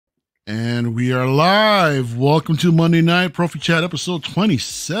And we are live. Welcome to Monday Night Proffi Chat episode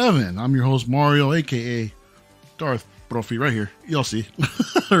 27. I'm your host Mario, aka Darth Proffi, right here. You'll see,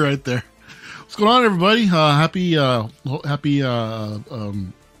 right there. What's going on, everybody? Happy, how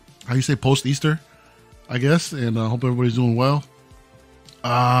you say, post Easter, I guess. And I hope everybody's doing well.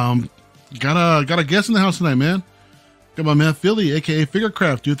 Got a guest in the house tonight, man. Got my man Philly, aka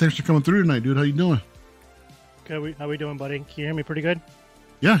FigureCraft, dude. Thanks for coming through tonight, dude. How you doing? Good. How we doing, buddy? Can you hear me pretty good?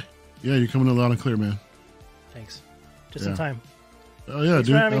 Yeah, you're coming in loud and clear, man. Thanks. Just in time. Oh yeah, Thanks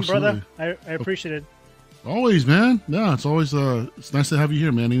dude. for having me, Absolutely. brother. I appreciate it. Always, man. Yeah, it's always it's nice to have you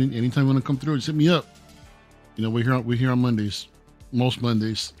here, man. Anytime you want to come through, just hit me up. You know, we're here on Mondays, most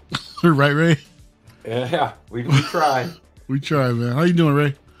Mondays, right, Ray? Yeah, we try. We try, man. How you doing,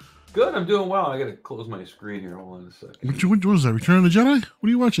 Ray? Good, I'm doing well. I gotta close my screen here. Hold on a second. What was that? Return of the Jedi? What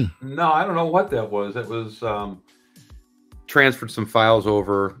are you watching? No, I don't know what that was. It was transferred some files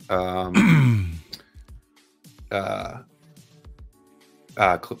over. That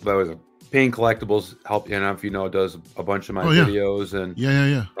was a Pain Collectibles help. And if you know, does a bunch of my videos. And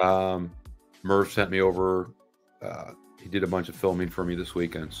yeah. Murph sent me over. He did a bunch of filming for me this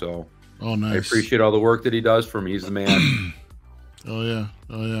weekend. So nice. I appreciate all the work that he does for me. He's the man. Oh yeah.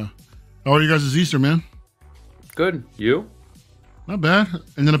 How are you guys this Easter, man? Good. You? Not bad.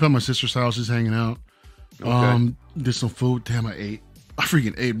 Ended up at my sister's house, just hanging out. Okay. Did some food. Damn, I ate. I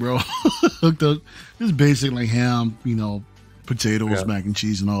freaking ate, bro. Hooked up. Just basic like ham, potatoes, mac and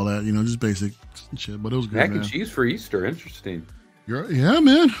cheese, and all that. Just basic shit. But it was good. Mac and cheese for Easter. Interesting. Yeah,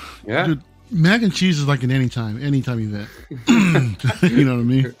 man. Yeah. Dude, mac and cheese is like an anytime event. You know what I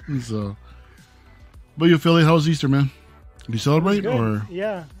mean? So, but you, Philly, how was Easter, man? Did you celebrate or?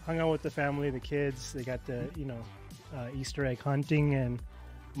 Yeah, hung out with the family, the kids. They got the Easter egg hunting, and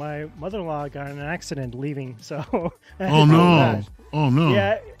my mother-in-law got in an accident leaving. So. Oh no!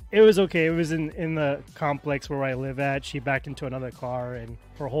 Yeah, it was okay. It was in the complex where I live at. She backed into another car, and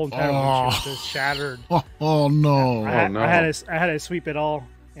her whole entire windshield was just shattered. Oh no! I had to sweep it all,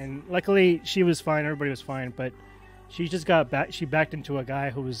 and luckily she was fine. Everybody was fine, but she just got back. She backed into a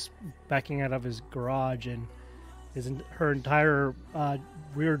guy who was backing out of his garage, and her entire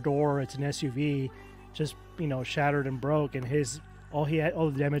rear door, it's an SUV, just shattered and broke, and all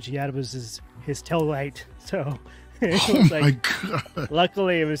the damage he had was his tail light. So it was my God.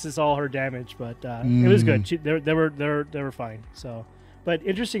 Luckily it was just all her damage, but it was good. They were fine. So, but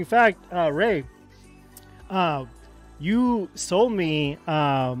interesting fact, Ray, you sold me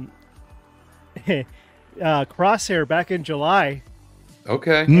Crosshair back in July.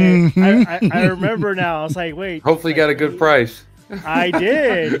 Okay. I remember now. I was like, wait. Hopefully, got a good price. I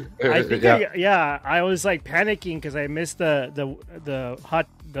did. I think. I was like panicking because I missed the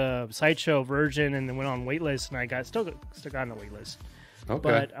sideshow version and then went on waitlist, and I still got on the waitlist. Okay.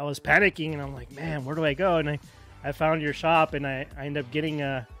 But I was panicking, and I'm like, man, where do I go? And I found your shop, and I ended up getting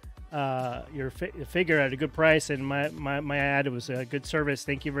your figure at a good price, and my ad was a good service.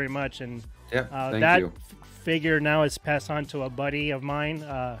 Thank you very much. And thank you. Figure now is passed on to a buddy of mine,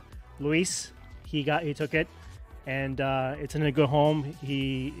 Luis. He took it, and it's in a good home.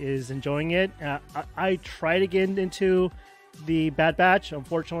 He is enjoying it. I try to get into the Bad Batch.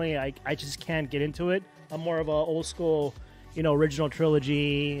 Unfortunately, I just can't get into it. I'm more of a old school, original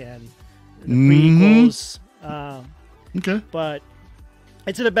trilogy and the prequels. Okay, but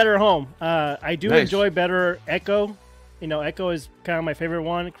it's in a better home. I do enjoy better Echo. Echo is kind of my favorite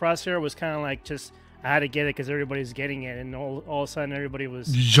one. Crosshair was kind of like just. I had to get it because everybody's getting it, and all of a sudden everybody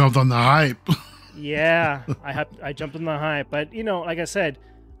was. You jumped on the hype. Yeah, I jumped on the hype, but like I said,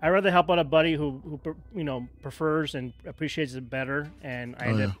 I rather help out a buddy who prefers and appreciates it better, and I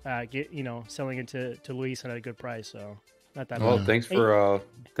end up selling it to Luis at a good price. So not that. Well, bad.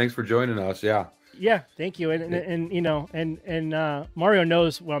 thanks for joining us. Yeah. Yeah, thank you, and Mario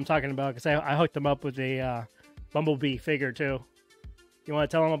knows what I'm talking about because I hooked him up with a Bumblebee figure too. You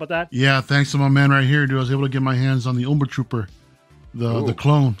want to tell him about that? Yeah, thanks to my man right here, dude. I was able to get my hands on the Umbra Trooper, the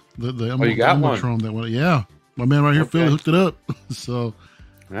clone, the you got Umbertron that went. Yeah, my man right here, Phil, hooked it up. So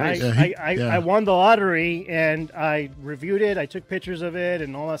nice. I won the lottery, and I reviewed it. I took pictures of it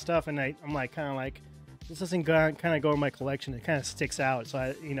and all that stuff, and I'm kind of like, this doesn't kind of go in my collection. It kind of sticks out.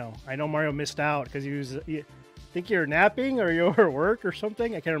 So I know Mario missed out because he was. Think you're napping or you're at work or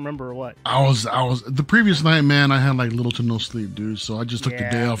something? I can't remember what. I was the previous night, man. I had like little to no sleep, dude. So I just took the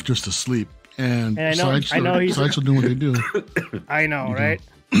day off just to sleep. And I know he's doing what they do. I know, right?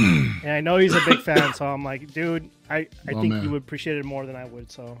 And I know he's a big fan, so I'm like, dude, I think you would appreciate it more than I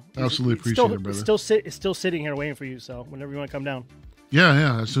would. So absolutely appreciate it, brother. It's still sitting here waiting for you. So whenever you want to come down.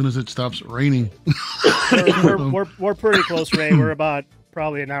 Yeah. As soon as it stops raining. We're pretty close, Ray. We're about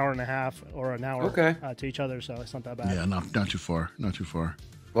probably an hour and a half or an hour Okay. To each other, so it's not that bad. Yeah, not too far. Not too far.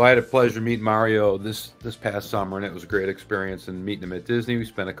 Well, I had a pleasure meeting Mario this past summer, and it was a great experience. And meeting him at Disney, we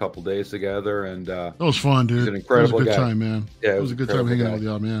spent a couple days together, and That was fun, dude. he's an incredible it was a good guy. time, man. Yeah, it was a good time hanging out with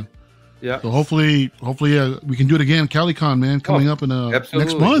y'all, man. Yeah. So hopefully, yeah, we can do it again. CaliCon, man, coming up in next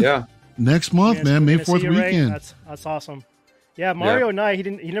month. Yeah. Next month, man, May 4th weekend. That's awesome. Yeah, Mario and I,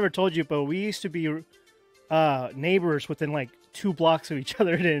 he never told you, but we used to be neighbors within like 2 blocks of each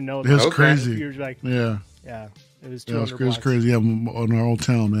other. Didn't know that. It was crazy. We were like, yeah. It was 200 it was blocks. crazy. Yeah, on our old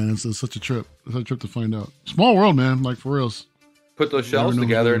town, man. It's such a trip. It's a trip to find out. Small world, man. Like for reals. Put those shelves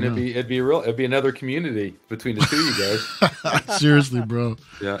together, and it'd be another community between the two of you guys. Seriously, bro.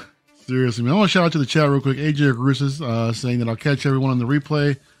 Yeah. Seriously, man. I want to shout out to the chat real quick. AJ Agrusas saying that I'll catch everyone on the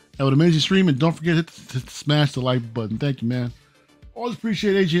replay. Have an amazing stream, and don't forget to smash the like button. Thank you, man. Always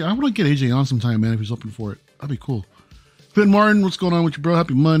appreciate AJ. I want to get AJ on sometime, man, if he's open for it. That'd be cool. Finn Martin, what's going on with you, bro?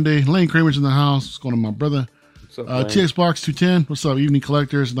 Happy Monday. Lane Kramer's in the house. What's going on, my brother? What's up, Lane? TXBox 210. What's up, evening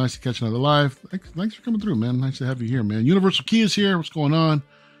collectors? Nice to catch another live. Thanks for coming through, man. Nice to have you here, man. Universal Key is here. What's going on?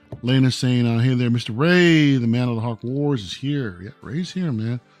 Lane is saying, hey there, Mr. Ray, the man of the Hawkwarz is here. Yeah, Ray's here,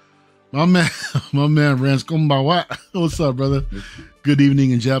 man. My man, Rance Kombawa. What's up, brother? Good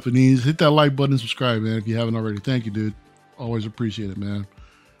evening in Japanese. Hit that like button and subscribe, man, if you haven't already. Thank you, dude. Always appreciate it, man.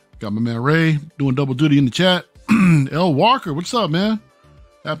 Got my man Ray doing double duty in the chat. L. Walker, what's up, man?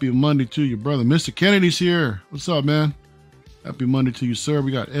 Happy Monday to you, brother. Mr. Kennedy's here. What's up, man? Happy Monday to you, sir.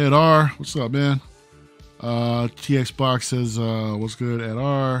 We got Ed R. What's up, man? TX Box says, what's good, Ed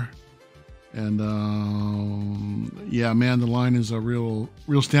R. And yeah, man, the line is a real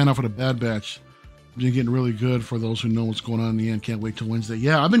standout for the Bad Batch. Been getting really good for those who know what's going on in the end. Can't wait till Wednesday.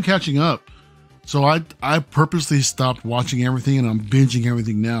 Yeah, I've been catching up. So I purposely stopped watching everything, and I'm binging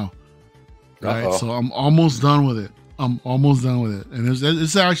everything now. Right, so I'm almost done with it. And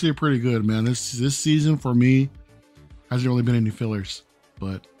it's actually pretty good, man. This season for me hasn't really been any fillers,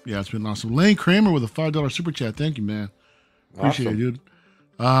 but yeah, it's been awesome. Lane Kramer with a $5 super chat. Thank you, man. Appreciate it, dude.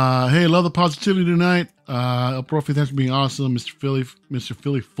 Hey, love the positivity tonight. Proffi, thanks for being awesome, Mr.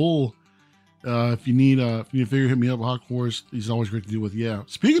 Philly Full. If you need a figure, hit me up. Hawkwarz, he's always great to deal with. Yeah.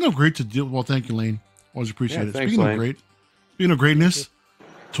 Speaking of great to deal with, well, thank you, Lane. Always appreciate it. Thanks, Speaking of greatness,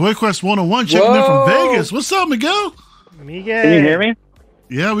 Toy Quest 101 checking in from Vegas. What's up, Miguel? Miguel. Can you hear me?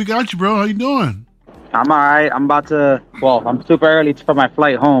 Yeah, we got you, bro. How you doing? I'm all right. I'm about to. Well, I'm super early for my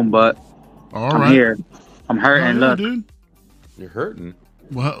flight home, but I'm here. I'm hurting. Look, dude. You're hurting.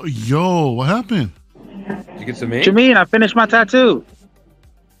 Well, yo, what happened? Did you get some ink? What you mean? I finished my tattoo.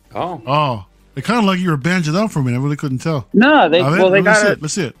 Oh. It kind of like you were bandaged up for a minute. I really couldn't tell. No, they got it.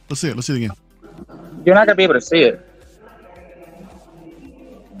 Let's see it. Let's see it again. You're not gonna be able to see it.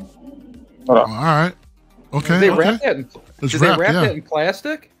 Hold on. All right. Okay. Did they wrap that in, that in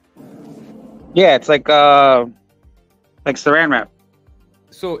plastic? Yeah, it's like saran wrap.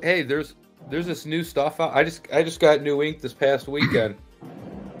 So hey, there's this new stuff out. I just got new ink this past weekend.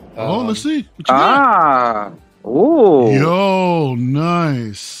 Let's see. What you got? Ooh. Yo,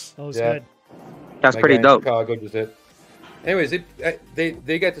 nice. That was good. That's My pretty guy in dope. Chicago just did. Anyways,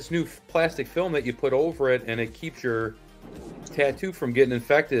 they got this new plastic film that you put over it, and it keeps your tattoo from getting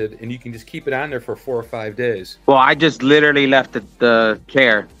infected, and you can just keep it on there for 4 or 5 days. Well, I just literally left the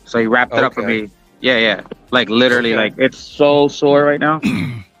chair, so he wrapped it up for me. Yeah. Like literally, like it's so sore right now.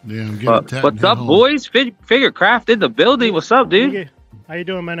 Yeah, I'm getting what's up, boys? FigureCraft in the building. What's up, dude? How you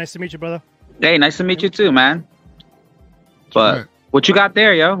doing, man? Nice to meet you, brother. Hey, nice to meet you too, man. But what you got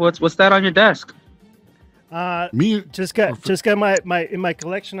there, yo? What's that on your desk? Just got my in my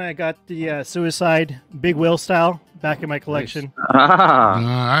collection. I got the Suicide Big Wheel style back in my collection. Nice.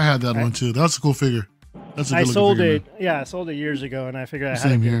 I had that one too. That's a cool figure. That's a good sold figure, it. Man. Yeah, I sold it years ago, and I figured I had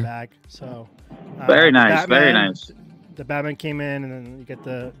to get it back. So very nice, very nice. The Batman came in, and then you get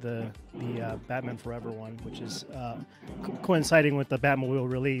the Batman Forever one, which is coinciding with the Batmobile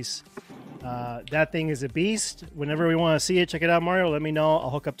release. That thing is a beast. Whenever we want to see it, check it out, Mario. Let me know. I'll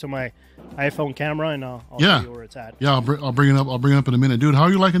hook up to my iPhone camera, and I'll show you where it's at. Yeah, I'll bring it up. I'll bring it up in a minute, dude. How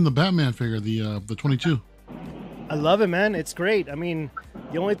are you liking the Batman figure, the 22? I love it, man. It's great. I mean,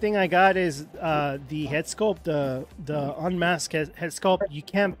 the only thing I got is the head sculpt, the unmasked head sculpt. You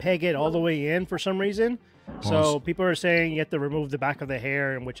can't peg it all the way in for some reason. So people are saying you have to remove the back of the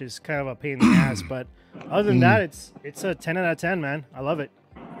hair, and which is kind of a pain in the ass. But other than that, it's a 10 out of 10, man. I love it.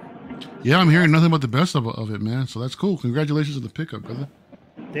 Yeah, I'm hearing nothing but the best of it, man. So that's cool. Congratulations on the pickup, brother.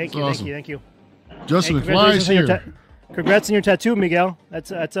 Thank you. Justin McFly's here. Congrats on your tattoo, Miguel.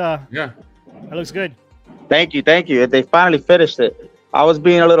 That's yeah. That looks good. Thank you. They finally finished it. I was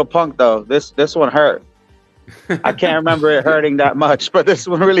being a little punk though. This one hurt. I can't remember it hurting that much, but this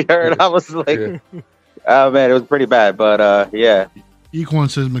one really hurt. I was like, oh man, it was pretty bad. But yeah. Equan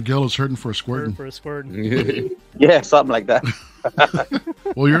says Miguel is hurting for a squirting. For a squirting. Yeah, something like that.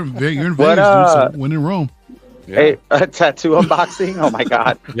 Well, you're in Vegas, dude. So when in Rome. Yeah. Hey, a tattoo unboxing. Oh my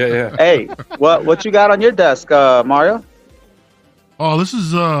god. Yeah. Hey, what you got on your desk, Mario? Oh, this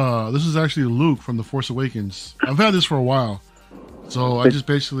is actually Luke from The Force Awakens. I've had this for a while, so I just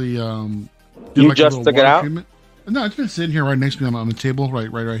basically did You like just a took it out? treatment. No, it's been sitting here right next to me on the table,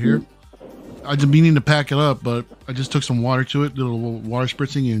 right here. I just meaning to pack it up, but I just took some water to it, did a little water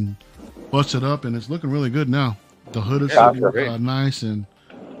spritzing, and busted it up, and it's looking really good now. The hood is nice, and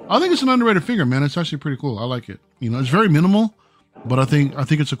I think it's an underrated figure, man. It's actually pretty cool. I like it. You know, it's very minimal, but I think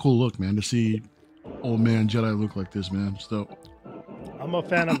it's a cool look, man. To see old man Jedi look like this, man. So I'm a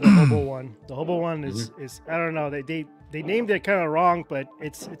fan of the Hobo one. The Hobo one is I don't know. They named it kind of wrong, but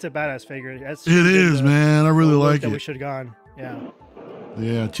it's a badass figure. It is, man. I really like it. We should have gone. Yeah.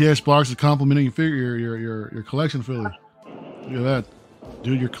 Yeah, TX Box is complimenting your figure, your collection, Philly. Look at that.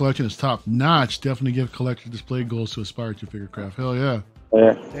 Dude, your collection is top notch. Definitely give collector display goals to aspire to FigureCraft. Hell yeah.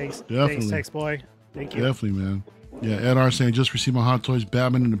 Yeah. Thanks. Definitely. Thanks, Tex Boy. Thank you. Definitely, man. Yeah, Ed R saying, just received my Hot Toys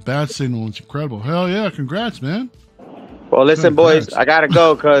Batman and the Bat Signal. It's incredible. Hell yeah. Congrats, man. Well, listen, boys, I got to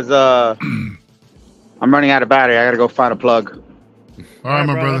go because I'm running out of battery. I got to go find a plug. All right,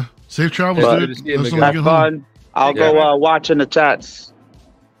 my brother. Safe travels, dude. Have fun. I'll go watch in the chats.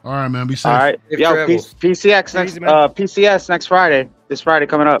 All right, man. Be safe. All right. Yo, PCS next Friday. This Friday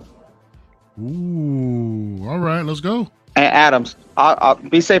coming up. Ooh. All right. Let's go. And Adams. I'll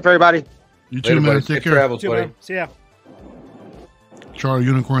be safe, everybody. You too, man. Take care. Travels, buddy. See ya. Charlie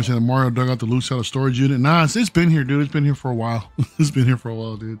Unicorn saying that Mario dug out the loose out of storage unit. Nah, it's been here, dude. It's been here for a while. It's been here for a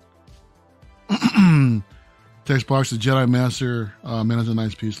while, dude. Text box, the Jedi Master. Man, that's a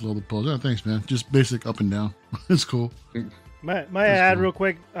nice piece. Love the pose. Yeah, thanks, man. Just basic up and down. It's cool. May I add real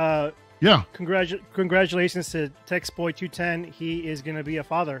quick? Yeah. Congratulations to TextBoy210. He is going to be a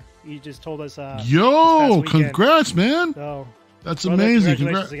father. He just told us. Yo, congrats, man. So, that's amazing.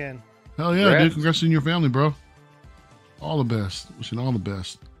 Congratulations again. Hell yeah, dude. Congrats to you and your family, bro. All the best. Wishing all the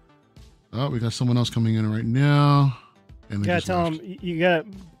best. Oh, we got someone else coming in right now. And gotta tell him, you got,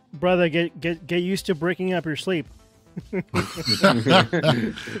 brother, get used to breaking up your sleep. No,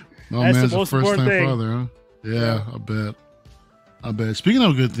 man's a first-time father, huh? Yeah, I bet. Speaking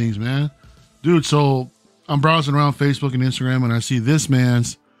of good things, man, dude, so I'm browsing around Facebook and Instagram, and I see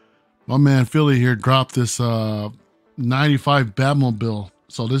my man Philly here dropped this 95 Batmobile.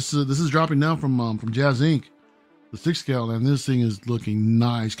 So this is dropping now from Jazz Inc., the 6 scale, and this thing is looking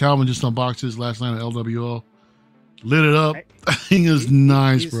nice. Calvin just unboxed his last night at LWO, lit it up. That thing is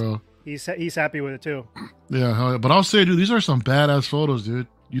nice, bro. He's happy with it too. Yeah, but I'll say, dude, these are some badass photos, dude.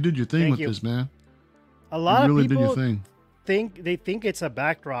 You did your thing with this, man. A lot of people did your thing. think it's a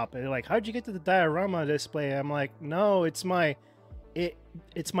backdrop. They're like, how'd you get to the diorama display? I'm like, no, it's my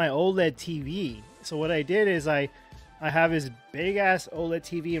OLED TV. So what I did is I have this big ass OLED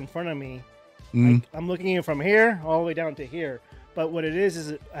TV in front of me. I'm looking at it from here all the way down to here. But what it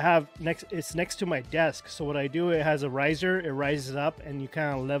is it's next to my desk. So what I do, it has a riser. It rises up, and you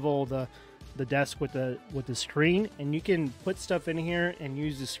kind of level the desk with the screen, and you can put stuff in here and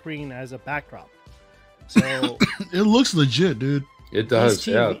use the screen as a backdrop. So it looks legit, dude. It does.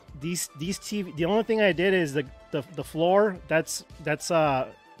 These TV. The only thing I did is the floor. That's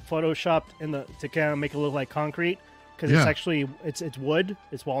photoshopped to kind of make it look like concrete, because it's actually it's wood.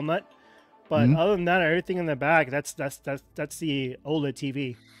 It's walnut. But other than that, everything in the back, that's the OLED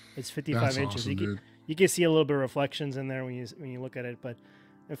TV. It's 55 inches. Awesome, you can see a little bit of reflections in there when you look at it. But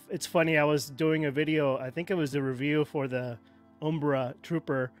it's funny. I was doing a video. I think it was the review for the Umbra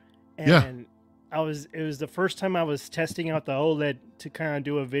Trooper, and it was the first time I was testing out the OLED to kind of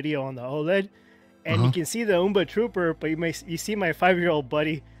do a video on the OLED, and you can see the Umbra Trooper, but you see my 5-year-old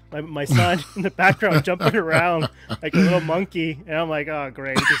buddy, my son, in the background jumping around like a little monkey, and I'm like, oh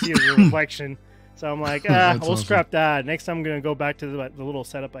great, you can see his reflection. So I'm like, we'll scrap that. Next time I'm gonna go back to the little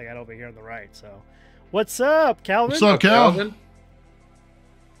setup I got over here on the right. So, what's up, Calvin? What's up, Calvin?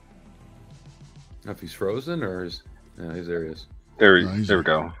 If he's frozen or is there he is. There we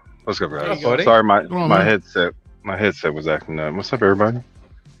go. What's up, guys? Hey, sorry, my headset was acting up. What's up, everybody?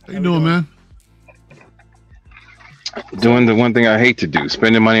 How you doing, man? Doing the one thing I hate to do: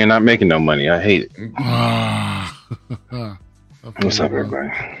 spending money and not making no money. I hate it. What's up,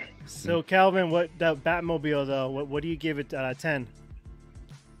 everybody? So, Calvin, what that Batmobile though? What do you give it 10?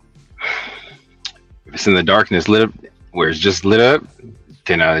 If it's in the darkness, lit up, where it's just lit up,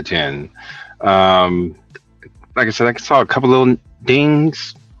 10 out of 10. Like I said, I saw a couple little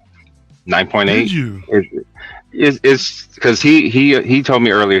dings. 9.8. Did you? It's because he told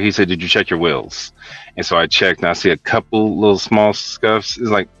me earlier. He said, "Did you check your wheels?" And so I checked, and I see a couple little small scuffs. It's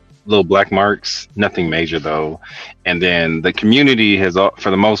like little black marks, nothing major though. And then the community has, for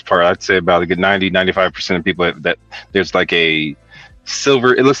the most part, I'd say about a good 95% of people that there's like a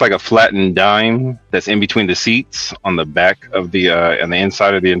silver, it looks like a flattened dime that's in between the seats on the back of the and the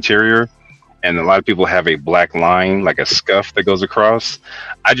inside of the interior. And a lot of people have a black line, like a scuff that goes across.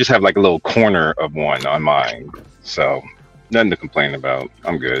 I just have like a little corner of one on mine. So nothing to complain about.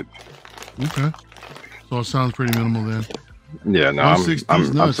 I'm good. Okay. So it sounds pretty minimal then. Yeah, no,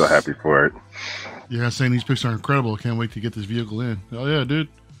 I'm so happy for it. Yeah, saying these pictures are incredible. Can't wait to get this vehicle in. Oh yeah, dude.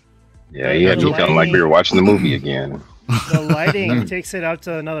 Yeah, he had me feeling like we were watching the movie again. The lighting takes it out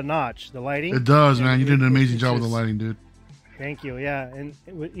to another notch. The lighting. It does, man. You did an amazing job with the lighting, dude. Thank you. Yeah, and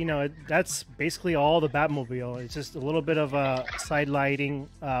you know that's basically all the Batmobile. It's just a little bit of a side lighting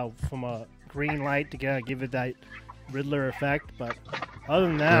from a green light to give it that Riddler effect. But other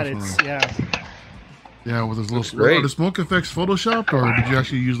than that, Yeah, with those little are the smoke effects photoshopped, or did you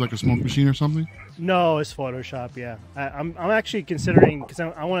actually use like a smoke machine or something? No, it's Photoshop. Yeah, I'm actually considering because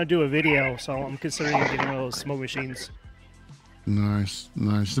I want to do a video, so I'm considering getting one of those smoke machines. Nice.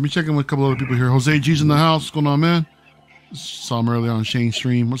 Let me check in with a couple other people here. Jose G's in the house. What's going on, man? Saw him earlier on Shane's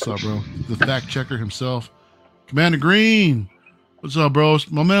stream. What's up, bro? The fact checker himself. Commander Green. What's up, bro?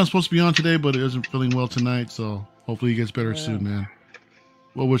 My man's supposed to be on today, but he isn't feeling well tonight, so hopefully he gets better soon, man.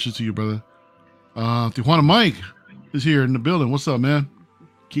 Well wishes to you, brother. Tijuana Mike is here in the building. What's up, man?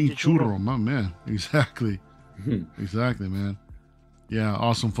 King Churro, my man. Exactly. Exactly, man. Yeah,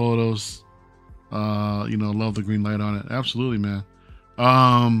 awesome photos. Love the green light on it. Absolutely, man.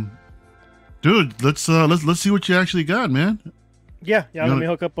 Dude, let's see what you actually got, man. Yeah. Let me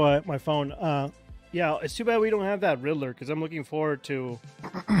hook up my phone. Yeah, it's too bad we don't have that Riddler because I'm looking forward to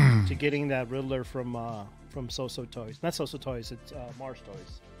getting that Riddler from So-So Toys. Not So-So Toys. It's Mars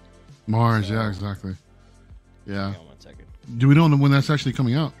Toys. Mars, yeah, exactly. Yeah. Hang on 1 second. Do we know when that's actually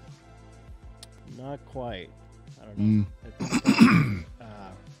coming out? Not quite. I don't know.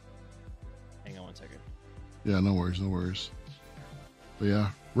 Hang on 1 second. Yeah, no worries. But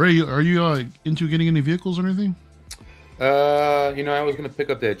yeah. Ray, are you into getting any vehicles or anything? I was gonna pick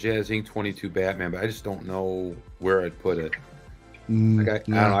up that Jazz Inc. 22 Batman, but I just don't know where I'd put it. I don't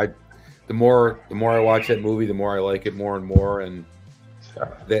know. The more I watch that movie, the more I like it more and more. And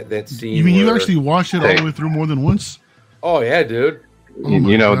that scene. You mean you actually watched it all the way through more than once? Oh yeah, dude.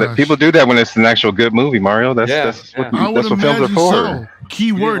 That people do that when it's an actual good movie, Mario. That's what films are for. So.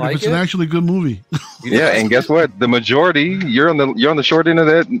 Key word if it's an actually good movie. Yeah, and guess what? The majority, you're on the short end of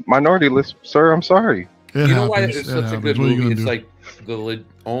that minority list, sir. I'm sorry. You know why it's such a good movie? It's like the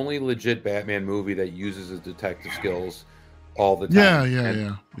only legit Batman movie that uses his detective skills all the time.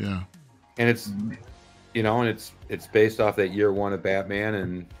 Yeah. And it's it's based off that year one of Batman,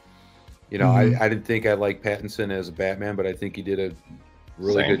 and I didn't think I liked Pattinson as a Batman, but I think he did a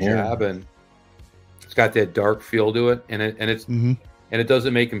really good job, and it's got that dark feel to it, and it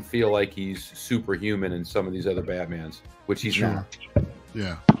doesn't make him feel like he's superhuman in some of these other Batmans, which he's not.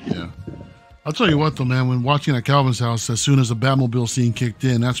 Yeah. I'll tell you what, though, man. When watching at Calvin's house, as soon as the Batmobile scene kicked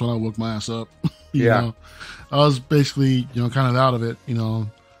in, that's when I woke my ass up. you know? I was basically, kind of out of it.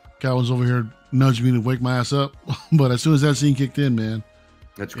 Calvin's over here nudged me to wake my ass up, but as soon as that scene kicked in, man,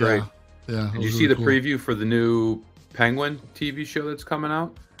 that's great. Yeah. Did you see the preview for the new Penguin TV show that's coming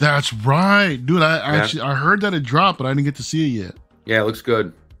out? That's right, dude. I heard that it dropped, but I didn't get to see it yet. Yeah, it looks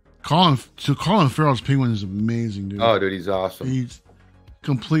good. Colin Farrell's Penguin is amazing, dude. Oh, dude, he's awesome. He's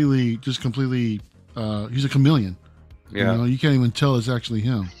completely, he's a chameleon. Yeah. You can't even tell it's actually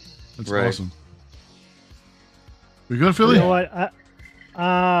him. That's awesome. We good, Philly? You know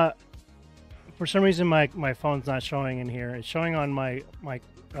what? For some reason, my phone's not showing in here. It's showing on my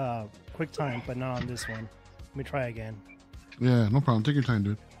QuickTime, but not on this one. Let me try again. Yeah, no problem. Take your time,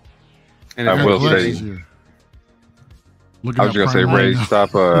 dude. And I will say, I was gonna say, Ray,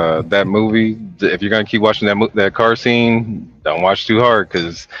 stop that movie. If you're gonna keep watching that car scene, don't watch too hard,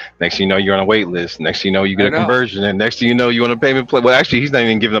 because next thing you know, you're on a wait list. Next thing you know, you get a conversion, and next thing you know, you want a payment plan. Well, actually, he's not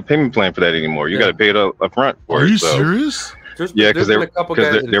even giving a payment plan for that anymore. You got to pay it up front for it. Are you serious? Because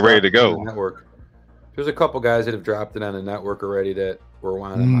they're ready to go. Network. There's a couple guys that have dropped it on the network already that were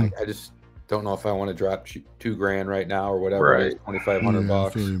wanting. Like, I just don't know if I want to drop $2,000 right now or whatever. Right. $2,500. I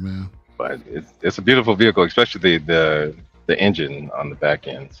feel you, man. But it's a beautiful vehicle, especially the engine on the back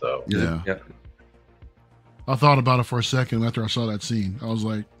end. So yeah. I thought about it for a second after I saw that scene. I was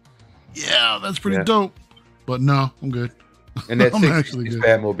like, yeah, that's pretty dope. But no, I'm good. And that 60s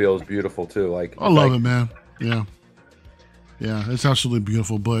Batmobile is beautiful too. I love it, man. Yeah, it's absolutely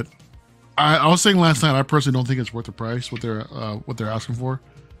beautiful. But I was saying last night, I personally don't think it's worth the price what they're asking for.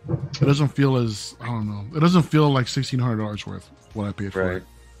 It doesn't feel as, I don't know. It doesn't feel like $1,600 worth what I paid for it.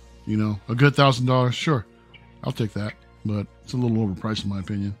 You know, a good $1,000, sure, I'll take that. But it's a little overpriced in my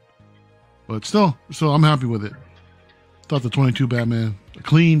opinion. But still, I'm happy with it. Thought the 22 Batman, a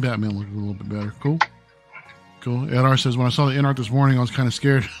clean Batman, looked a little bit better. Cool. Edar says, when I saw the Inart this morning, I was kind of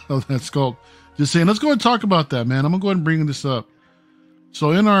scared of that sculpt. Just saying, let's go and talk about that, man. I'm gonna go ahead and bring this up. So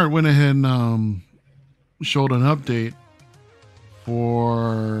Inart went ahead and showed an update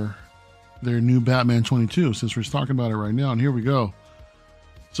for their new Batman 22, since we're talking about it right now, and here we go.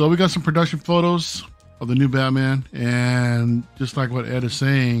 So we got some production photos of the new Batman, and just like what Ed is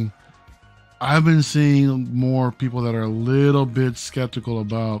saying, I've been seeing more people that are a little bit skeptical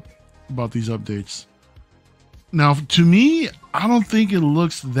about these updates. Now, to me, I don't think it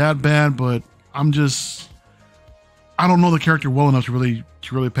looks that bad, but I don't know the character well enough to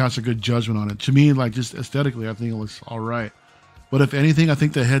really pass a good judgment on it. To me, like, just aesthetically, I think it looks all right. But if anything, I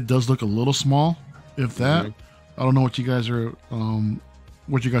think the head does look a little small, if that. I don't know what you guys are,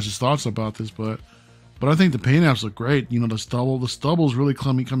 what you guys' thoughts about this, but I think the paint apps look great. You know, the stubble's really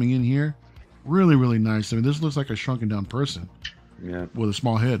coming in here, really, really nice. I mean, this looks like a shrunken down person, with a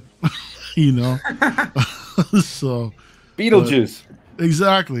small head, you know. So Beetlejuice.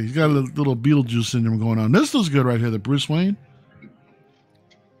 Exactly. He's got a little Beetlejuice syndrome going on. This looks good right here, the Bruce Wayne.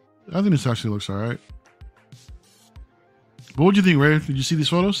 I think this actually looks all right. But what do you think, Ray? Did you see these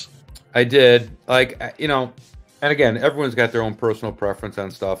photos? I did. Like, you know, and again, everyone's got their own personal preference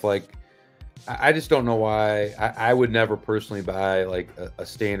on stuff. Like, I just don't know why. I would never personally buy like a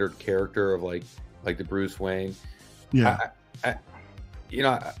standard character of like the Bruce Wayne. Yeah. You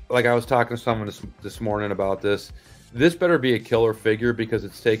know, like I was talking to someone this morning about this. This better be a killer figure because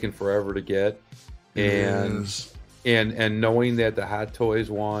it's taken forever to get, and knowing that the Hot Toys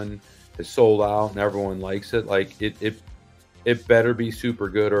one is sold out and everyone likes it, like it better be super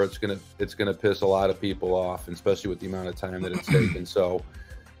good, or it's gonna piss a lot of people off, especially with the amount of time that it's taken. So,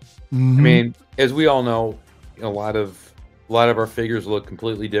 I mean, as we all know, you know, a lot of our figures look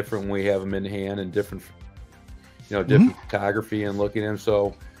completely different when we have them in hand, and different, you know, different photography and looking at them.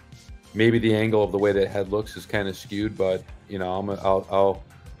 So maybe the angle of the way that head looks is kind of skewed, but you know, I'll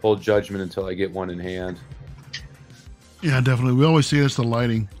hold judgment until I get one in hand. Yeah, definitely. We always say it's the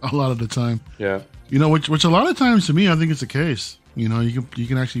lighting a lot of the time. Yeah. You know, which a lot of times to me, I think it's the case. You know, you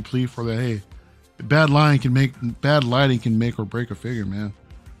can actually plead for that. Hey, bad lighting can make or break a figure, man.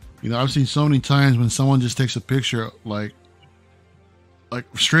 You know, I've seen so many times when someone just takes a picture like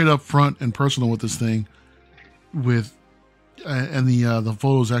straight up front and personal with this thing, and the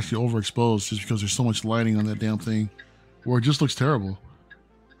photo is actually overexposed just because there's so much lighting on that damn thing, where it just looks terrible.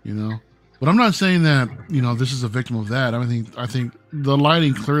 You know. But I'm not saying that, you know, this is a victim of that. I think the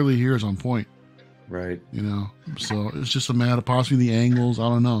lighting clearly here is on point. Right. You know, so it's just a matter of possibly the angles. I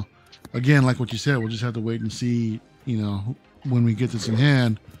don't know. Again, like what you said, we'll just have to wait and see, you know, when we get this in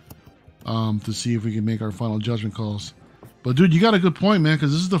hand, to see if we can make our final judgment calls. But dude, you got a good point, man,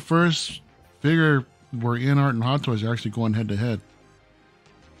 because this is the first figure where Inart and Hot Toys are actually going head to head.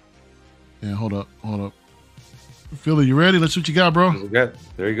 Yeah, hold up. Philly, you ready? Let's see what you got, bro. There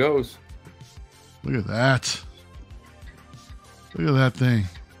he goes. Look at that. Look at that thing.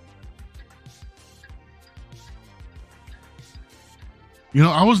 You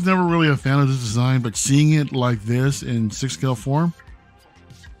know, I was never really a fan of this design, but seeing it like this in 6-scale form,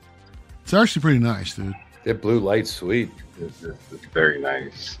 it's actually pretty nice, dude. That blue light's sweet. It's very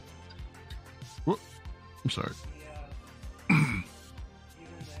nice. I'm sorry.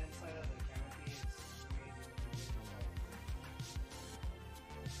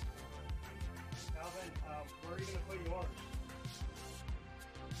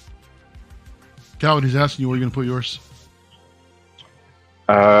 Calvin, he's asking you where you're gonna put yours.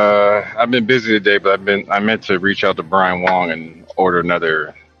 I've been busy today, but I meant to reach out to Brian Wong and order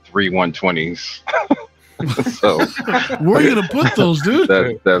another 3 120s. So where are you gonna put those, dude?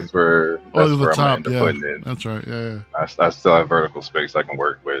 That's where. That's where top. I'm putting it. That's right. Yeah. I still have vertical space I can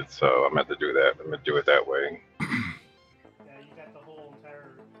work with, so I'm meant to do that. I'm gonna do it that way. Yeah, you got the whole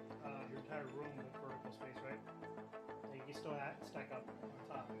entire your entire room with vertical space, right? You can still stack up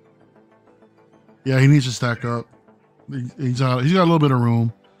on top. Yeah, he needs to stack up. He's got a little bit of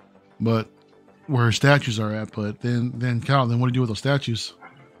room, but where his statues are at. But then Calvin, what do you do with those statues?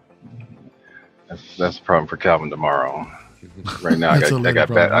 That's a problem for Calvin tomorrow. Right now, I got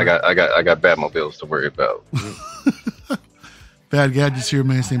Batmobiles to worry about. Bad gadgets here,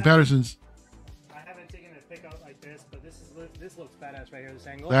 man. St. Patterson's. I haven't taken a pic out like this, but this looks badass right here. This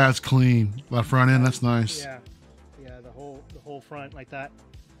angle. That's clean. That front end, that's nice. Yeah, the whole front like that.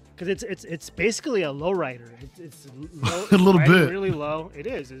 because it's basically a lowrider. It's low, A little bit. really low. It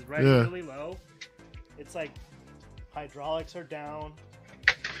is. It's riding really low. It's like hydraulics are down.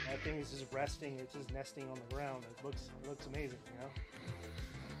 That thing is just resting. It's just nesting on the ground. It looks amazing. You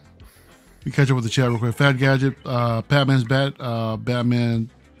know. You catch up with the chat real quick. Fat Gadget, Batman's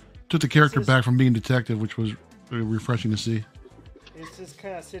Batman took the character back from being detective, which was really refreshing to see. It's just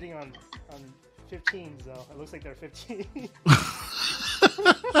kind of sitting on 15s though. It looks like they're 15.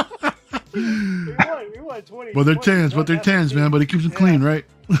 we want 20. Well, they're 10s, but they're 10s, man. But it keeps them clean, right?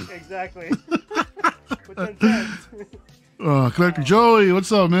 Exactly. Put them 10s. Collector Joey,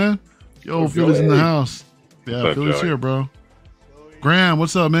 what's up, man? Yo, Philly's in the house. Yeah, Philly's here, bro. Graham,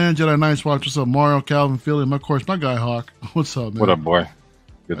 what's up, man? Jedi Knights Watch, what's up? Mario, Calvin, Philly, and of course, my guy Hawk. What's up, man? What up, boy?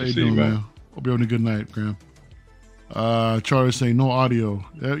 Good How to you see doing, you, man. Hope you're having a good night, Graham. Charlie's saying no audio.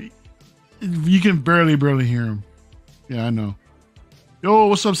 You can barely hear him. Yeah, I know. Yo,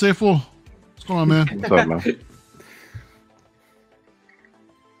 what's up, Sayful? What's going on, man? What's up, man?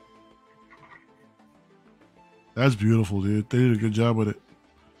 That's beautiful, dude. They did a good job with it.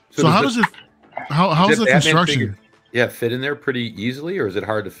 So how does it? How's the construction? Fit in there pretty easily, or is it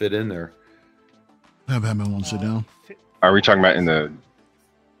hard to fit in there? Have Batman won't sit down. Are we talking about in the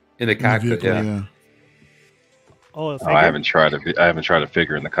cockpit? Yeah. I haven't tried to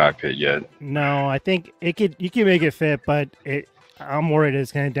figure in the cockpit yet. No, I think you can make it fit, but I'm worried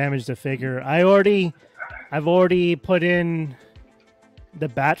it's going to damage the figure. I've already put in the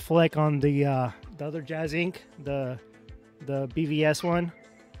bat fleck on the other Jazz Inc., the BVS one,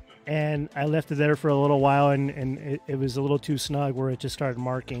 and I left it there for a little while, and it was a little too snug where it just started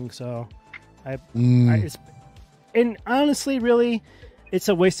marking. So and honestly, really, it's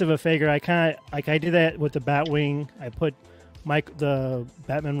a waste of a figure. I did that with the Batwing. I put the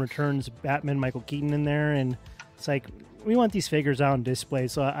Batman Returns Batman Michael Keaton in there, and it's like we want these figures out on display,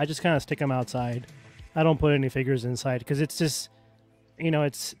 so I just kind of stick them outside. I don't put any figures inside because it's just,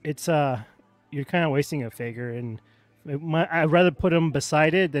 it's you're kind of wasting a figure, and I'd rather put them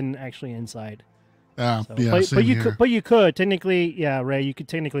beside it than actually inside. Yeah, so, yeah. But you could technically, yeah, Ray, you could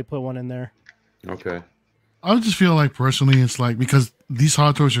technically put one in there. Okay. I just feel like personally, it's like because these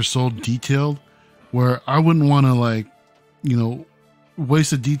Hot Toys are so detailed, where I wouldn't want to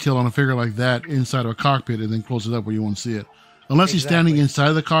waste a detail on a figure like that inside of a cockpit and then close it up where you won't see it, unless he's standing inside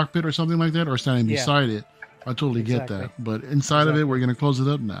of the cockpit or something like that, or standing beside it. I totally get that, but inside of it, we're gonna close it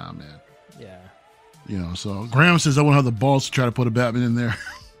up. Nah, man. Yeah. So Graham says I won't have the balls to try to put a Batman in there.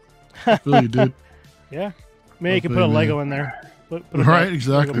 I feel you, dude. Yeah. Maybe you can put a Lego in there. Right,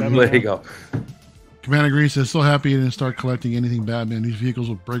 exactly. Lego. Commander Green says, so happy I didn't start collecting anything Batman. These vehicles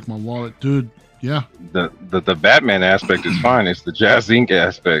will break my wallet. Dude, yeah. The Batman aspect is fine. It's the Jazz Inc.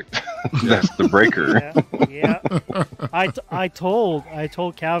 aspect. That's the breaker. Yeah. I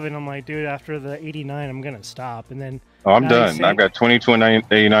told Calvin, I'm like, dude, after the 89, I'm going to stop. And then... Oh, I'm done. I've got 22 and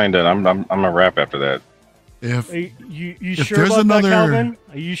 89 done. I'm a wrap after that. If you sure about that, Calvin?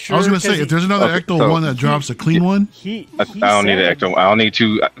 Are you sure? I was going to say, if there's another Ecto one that drops a clean one. I don't need an Ecto. I don't need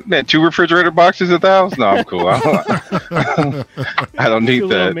two refrigerator boxes at the house. No, I'm cool. I don't need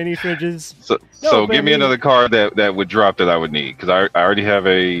that. Mini fridges. So give me another card that would drop that I would need, because I already have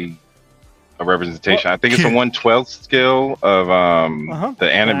a representation. I think it's a 1/12 scale of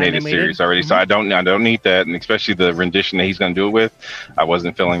the animated series already. So I don't need that, and especially the rendition that he's going to do it with. I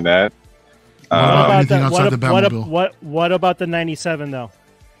wasn't feeling that. What about the 97 though?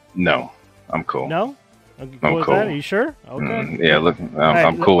 No, I'm cool. No, I'm cool. Are you sure? Okay. Yeah, look,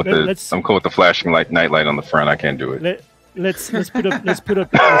 I'm cool with I'm cool with the flashing nightlight on the front. I can't do it. Let's put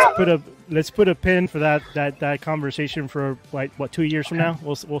a pin for that conversation for like 2 years from now.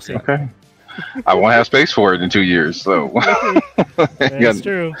 We'll see. Okay. I won't have space for it in 2 years, so that's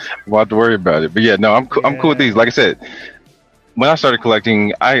true. Won't have to worry about it. But yeah, no, I'm cool with these. Like I said, when I started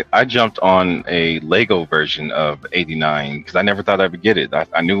collecting, I jumped on a Lego version of 89 because I never thought I would get it.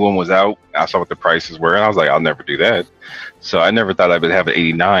 I knew one was out. I saw what the prices were, and I was like, I'll never do that. So I never thought I would have an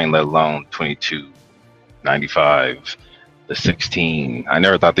 89, let alone 22, 95, the 16. I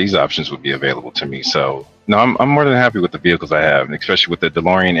never thought these options would be available to me. So no, I'm more than happy with the vehicles I have, and especially with the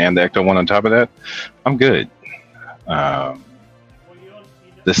DeLorean and the Ecto one on top of that. I'm good. The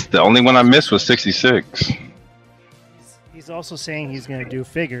only one I missed was 66. He's also saying he's going to do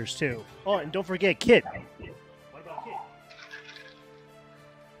figures too. Oh, and don't forget Kit. What about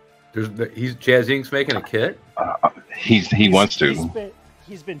Kit? He's Jazz Inc.'s making a kit. He wants to.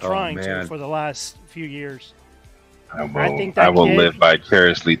 He's been trying to for the last few years. I will live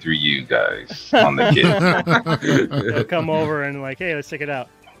vicariously through you guys on the kit. He'll come over and like, hey, let's check it out.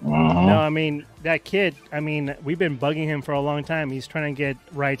 No, I mean, that kid, I mean, we've been bugging him for a long time. He's trying to get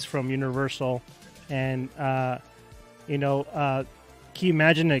rights from Universal. And, you know, can you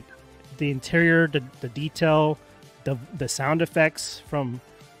imagine the interior, the detail, the sound effects from,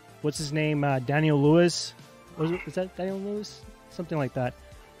 what's his name, Daniel Lewis? Is that Daniel Lewis? Something like that.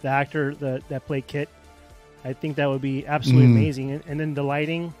 The actor that played Kit. I think that would be absolutely amazing. And then the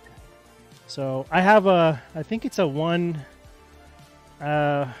lighting. So I have I think it's a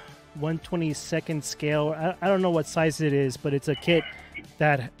 1/22nd scale. I don't know what size it is, but it's a kit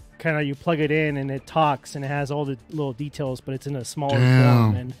that kind of you plug it in and it talks and it has all the little details, but it's in a smaller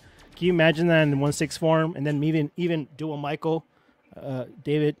form. And can you imagine that in 1/6 form? And then even do a Michael,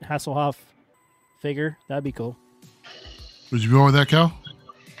 David Hasselhoff figure. That'd be cool. Would you go with that, Cal?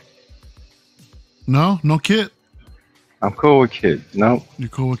 No kit. I'm cool with Kit. No. You're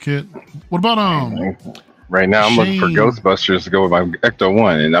cool with Kit. What about Right now, I'm looking for Shane. Ghostbusters to go with my Ecto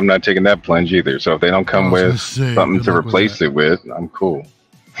 1, and I'm not taking that plunge either. So if they don't come with something to replace it with, I'm cool.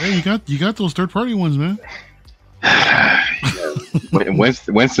 Hey, you got those third-party ones, man.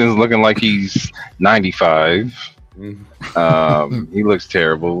 Winston's looking like he's 95. He looks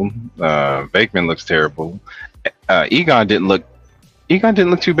terrible. Bakeman looks terrible. Egon didn't look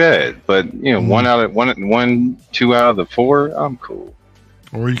too bad, but you know, 2 out of the 4, I'm cool.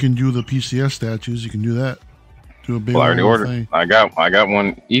 Or you can do the PCS statues. You can do that. Do a big. Well, I already ordered. Thing. I got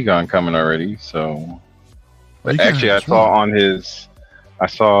one Egon coming already. So, but actually, I saw his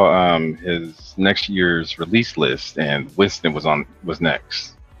next year's release list, and Winston was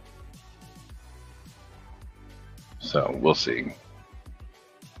next. So we'll see.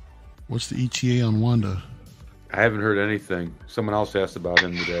 What's the ETA on Wanda? I haven't heard anything. Someone else asked about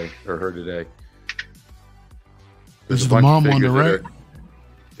him today, or her today. This is the mom Wanda, right?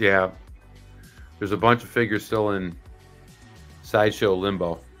 Yeah. There's a bunch of figures still in Sideshow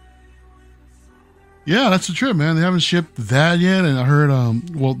limbo. Yeah, that's the trip, man. They haven't shipped that yet, and I heard,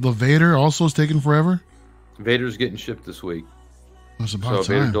 the Vader also is taking forever. Vader's getting shipped this week. That's about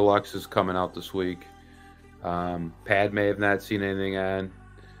so time. Vader Deluxe is coming out this week. Padme have not seen anything on.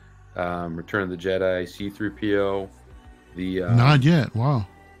 Return of the Jedi, C-3PO. Not yet. Wow.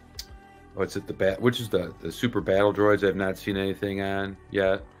 What's it? Which is the super battle droids? I've not seen anything on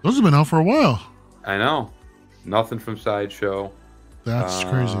yet. Those have been out for a while. I know. Nothing from Sideshow. That's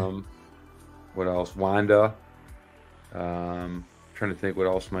crazy. What else? Wanda. Trying to think what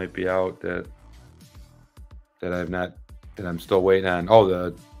else might be out that I'm still waiting on. Oh,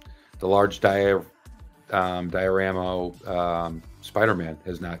 the large diorama Spider-Man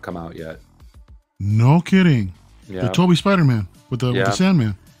has not come out yet. No kidding. Yeah. The Toby Spider-Man with the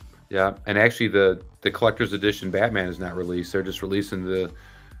Sandman. Yeah, and actually the collector's edition Batman is not released. They're just releasing the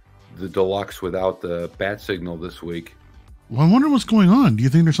deluxe without the bat signal this week. Well, I wonder what's going on. Do you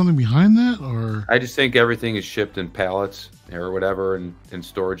think there's something behind that, or? I just think everything is shipped in pallets or whatever, in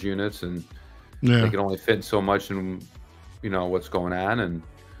storage units, and they can only fit so much in, what's going on, and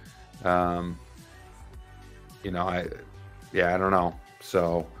I don't know.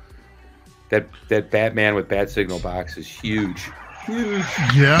 So that Batman with bat signal box is huge. Huge.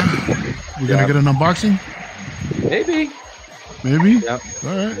 Yeah. We're gonna get an unboxing? Maybe. Yep.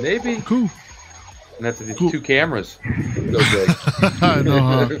 All right. Maybe. Cool. And that's the 2 cameras. Go big. I know,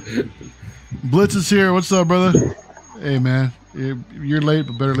 huh? Blitz is here. What's up, brother? Hey, man. You're late,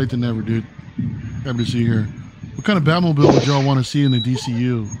 but better late than never, dude. Happy to see you here. What kind of Batmobile would y'all want to see in the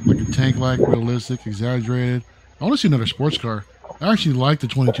DCU? Like a tank-like, realistic, exaggerated? I want to see another sports car. I actually like the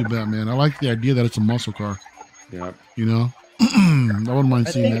 22 Batman. I like the idea that it's a muscle car. Yeah. I wouldn't mind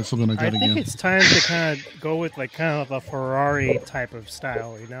seeing something like that again. I think it's time to kind of go with like kind of a Ferrari type of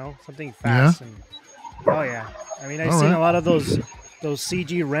style, something fast. And oh yeah, I mean I've seen a lot of those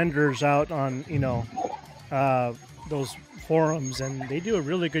CG renders out on those forums, and they do a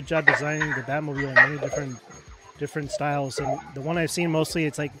really good job designing the Batmobile in many different styles. And the one I've seen mostly,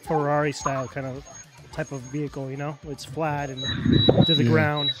 it's like Ferrari style kind of type of vehicle. It's flat and to the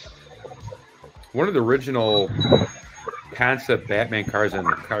ground. One of the original concept Batman cars in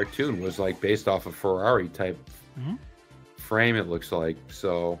the cartoon was like based off a Ferrari type frame, it looks like.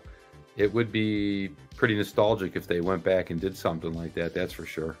 So it would be pretty nostalgic if they went back and did something like that, that's for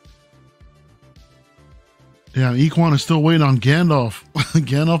sure. Yeah, Equan is still waiting on Gandalf.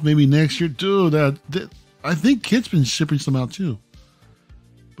 Gandalf maybe next year too. That I think Kit's been shipping some out too.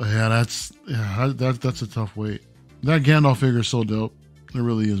 But yeah, that's a tough wait. That Gandalf figure is so dope. It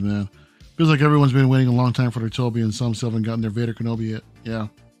really is, man. Feels like everyone's been waiting a long time for their Toby, and some still haven't gotten their Vader Kenobi yet. Yeah.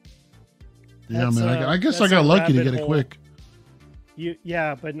 Yeah, man. I guess I got lucky to get it quick.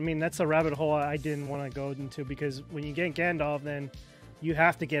 Yeah, but I mean, that's a rabbit hole I didn't want to go into, because when you get Gandalf, then you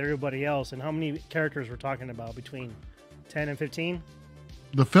have to get everybody else. And how many characters we're talking about? Between 10 and 15?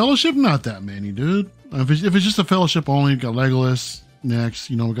 The Fellowship, not that many, dude. If it's just a Fellowship only, you've got Legolas next.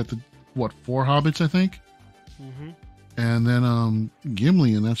 You know, we got the 4 hobbits, I think. Mm-hmm. And then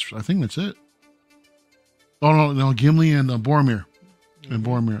Gimli, and I think that's it. Oh no, Gimli and Boromir. Mm-hmm. And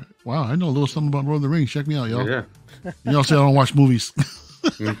Boromir. Wow, I know a little something about Lord of the Rings. Check me out, y'all. Yeah. Y'all say I don't watch movies.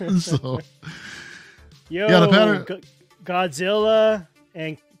 So, Yo, yeah, the pattern. Godzilla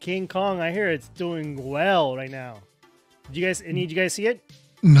and King Kong. I hear it's doing well right now. Did you guys see it?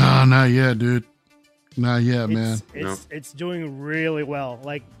 Nah, not yet, dude. Not yet, man. It's doing really well.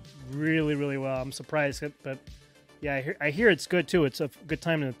 Like really, really well. I'm surprised, but yeah, I hear it's good too. It's a good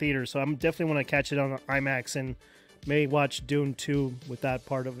time in the theater, so I'm definitely want to catch it on IMAX and maybe watch Dune 2 with that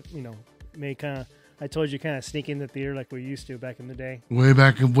part of it. You know, maybe kind of. I told you, kind of sneak in the theater like we used to back in the day. Way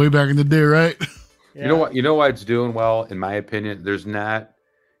back in the day, right? Yeah. You know why it's doing well, in my opinion. There's not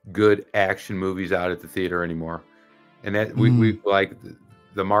good action movies out at the theater anymore, and that we like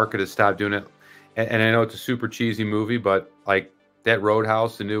the market has stopped doing it. And I know it's a super cheesy movie, but like that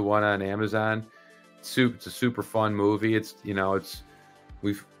Roadhouse, the new one on Amazon, it's a super fun movie. The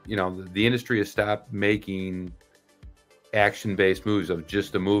industry has stopped making action-based movies of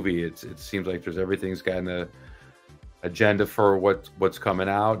just a movie. It seems like everything's got an agenda for what's coming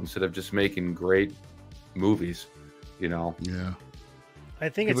out instead of just making great movies. You know. Yeah. I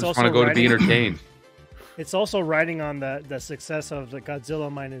think People it's just also want to go to be entertained. It's also riding on the success of the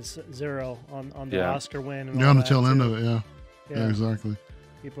Godzilla -0 on the Oscar win. And on the tail end of it, yeah, exactly.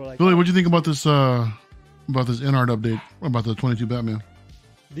 People are like, Billy, what do you think about this Inart update about the 22 Batman?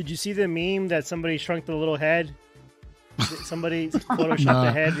 Did you see the meme that somebody shrunk the little head? Somebody photoshopped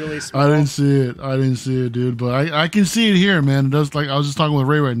the head really small. I didn't see it, dude. But I can see it here, man. It does. Like I was just talking with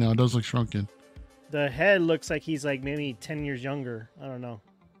Ray right now. It does look shrunken. The head looks like he's like maybe 10 years younger. I don't know.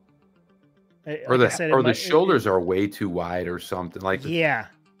 Or the shoulders are way too wide or something like that. Yeah.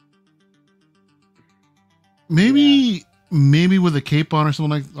 Maybe with a cape on or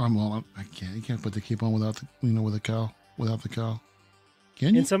something like. Well, I can't. You can't put the cape on without with a cowl. Without the cowl.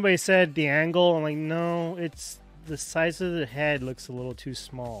 Can you? And somebody said the angle. I'm like, no, it's the size of the head looks a little too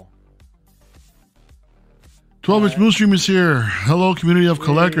small. 12-inch Moonstream is here. Hello, community of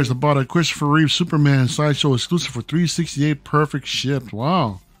collectors. I bought a Christopher Reeve Superman Sideshow exclusive for $368 perfect shipped.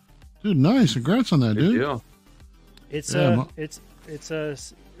 Wow. Dude, nice. Congrats on that, dude. Deal. It's a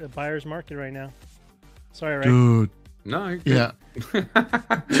buyer's market right now. Sorry, right? Dude. No, you're good. Yeah.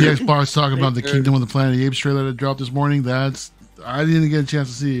 TX Box talking about the Kingdom of the Planet of the Apes trailer that dropped this morning. I didn't get a chance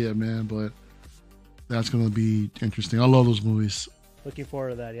to see it yet, man, but that's going to be interesting. I love those movies. Looking forward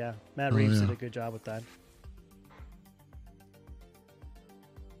to that, yeah. Matt Reeves did a good job with that.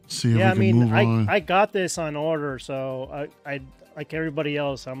 See if we can move on. I got this on order, so I like everybody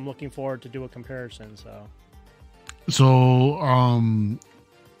else, I'm looking forward to do a comparison. So,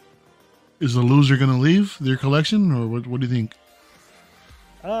 is the loser going to leave their collection, or what do you think?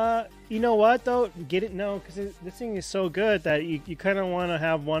 You know what though? Get it? No, because this thing is so good that you kind of want to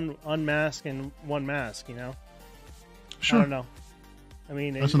have one unmask and one mask. You know? Sure. I don't know. I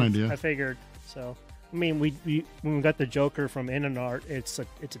mean, that's an idea. I figured so. I mean, when we got the Joker from Inart, it's a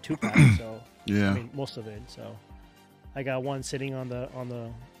 2-pack. So yeah, I mean, most of it. So I got one sitting on the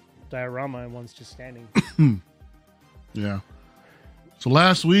diorama and one's just standing. Yeah. So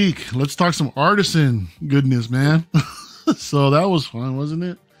last week, let's talk some Artisan goodness, man. So that was fun, wasn't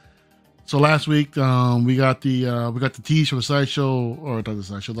it? So last week, we got the tees for the sideshow, or not the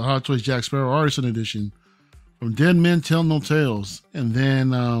sideshow, the Hot Toys Jack Sparrow Artisan Edition from Dead Men Tell No Tales, and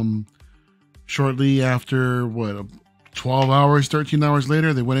then shortly after 12 hours, 13 hours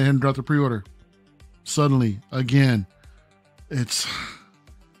later, they went ahead and dropped the pre-order. Suddenly, again, I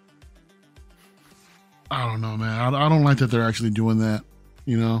don't know, man. I don't like that they're actually doing that.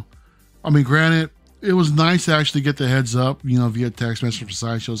 You know, I mean, granted, it was nice to actually get the heads up, you know, via text message from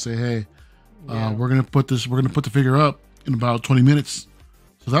Sideshow, say, hey, we're gonna put the figure up in about 20 minutes.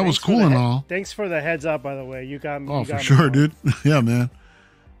 So that was cool and all. Thanks for the heads up, by the way. You got me. Oh, for sure, dude. Yeah, man.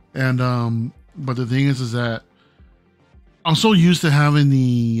 And but the thing is that I'm so used to having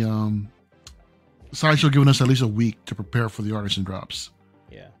the Sideshow giving us at least a week to prepare for the Artisan drops.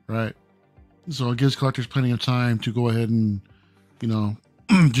 Yeah. Right. So it gives collectors plenty of time to go ahead and, you know,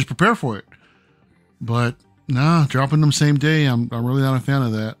 just prepare for it. But nah, dropping them same day, I'm really not a fan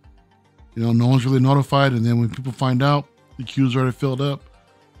of that. You know, no one's really notified, and then when people find out, the queue's already filled up,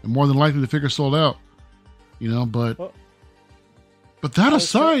 and more than likely the figure sold out. You know, but that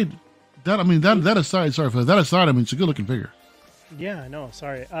aside, that aside, sorry for that. That aside, I mean, it's a good looking figure. Yeah, no,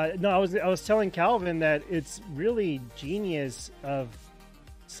 sorry. No, I was telling Calvin that it's really genius of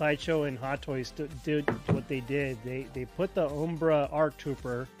Sideshow and Hot Toys did what they did. They put the Umbra Art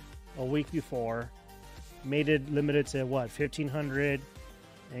Trooper a week before, made it limited to what 1,500,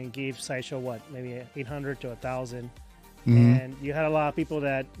 and gave Sideshow what maybe 800 to 1,000. And you had a lot of people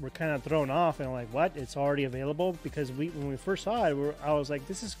that were kind of thrown off and like, what? It's already available? Because when we first saw it, I was like,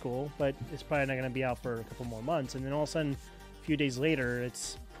 this is cool, but it's probably not going to be out for a couple more months. And then all of a sudden, a few days later,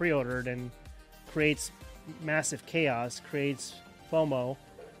 it's pre-ordered and creates massive chaos, creates FOMO.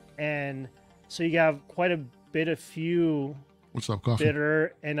 And so you have quite a bit of few What's up, Coffee?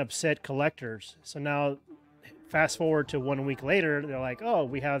 bitter and upset collectors. So now, fast forward to 1 week later, they're like, oh,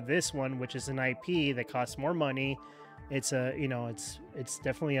 we have this one, which is an IP that costs more money. It's a, it's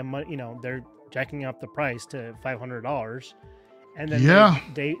definitely a, they're jacking up the price to $500, and then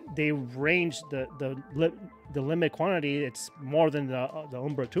they range the limit quantity. It's more than the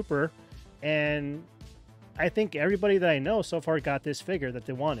Umbra Trooper, and I think everybody that I know so far got this figure that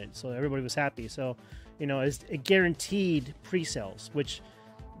they wanted, so everybody was happy. So, it's a guaranteed pre-sales, which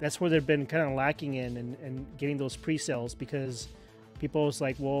that's where they've been kind of lacking in and getting those pre-sales, because people was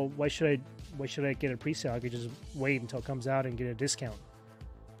like, well, why should I get a pre-sale? I could just wait until it comes out and get a discount.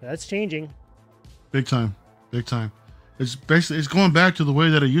 But that's changing. Big time. It's going back to the way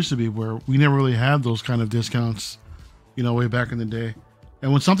that it used to be, where we never really had those kind of discounts, way back in the day.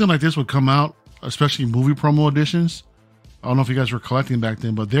 And when something like this would come out, especially movie promo editions, I don't know if you guys were collecting back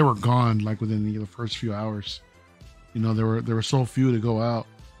then, but they were gone like within the first few hours. There were so few to go out.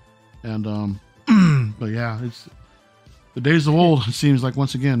 And but yeah, it's the days of old, it seems like,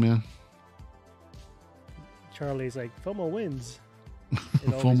 once again, man. Charlie's like, FOMO wins.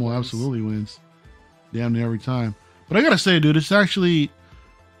 FOMO absolutely wins. Damn near every time. But I gotta say, dude, it's actually...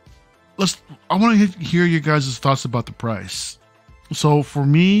 I want to hear you guys' thoughts about the price. So for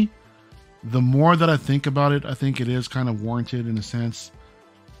me, the more that I think about it, I think it is kind of warranted in a sense.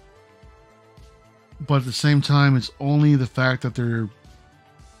 But at the same time, it's only the fact that the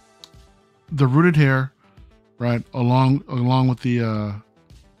rooted hair, right, along with the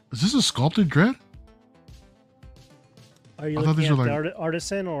is this a sculpted dread? Are you looking at the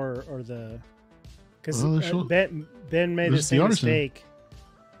Artisan or the? Because Ben made the same mistake.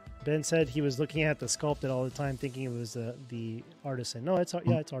 Ben said he was looking at the sculpted all the time, thinking it was the Artisan. No, it's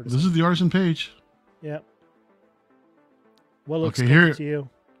Artisan. This is the Artisan page. Yeah. What looks sculpted to you?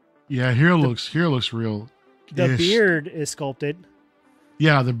 Yeah, here looks real. The beard is sculpted.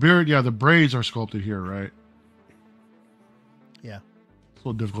 Yeah, the beard. Yeah, the braids are sculpted here, right? Yeah. It's a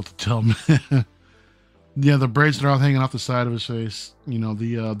little difficult to tell, man. Yeah, the braids that are hanging off the side of his face.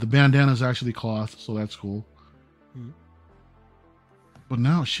 The bandana is actually cloth, so that's cool. But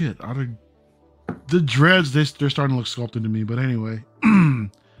now, shit, the dreads, they're starting to look sculpted to me. But anyway,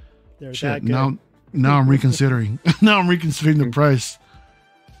 shit. Now I'm reconsidering. Now I'm reconsidering the price,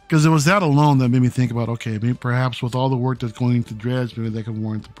 because it was that alone that made me think about, okay, maybe perhaps with all the work that's going into dreads, maybe they can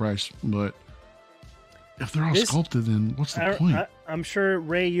warrant the price. But if they're all sculpted, then what's the point? I'm sure,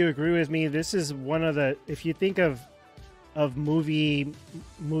 Ray, you agree with me. This is one of the, if you think of movie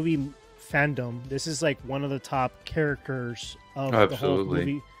fandom, this is like one of the top characters of the whole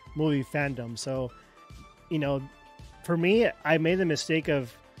movie fandom. So, for me, I made the mistake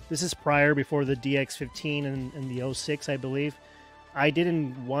of, this is before the DX15 and the 06, I believe. I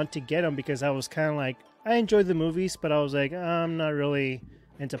didn't want to get them because I was kind of like, I enjoyed the movies, but I was like, I'm not really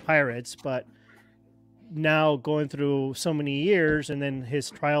into pirates. But now going through so many years and then his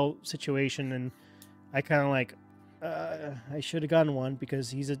trial situation, and I kind of like, I should have gotten one, because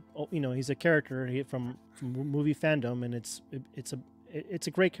he's a character from movie fandom, and it's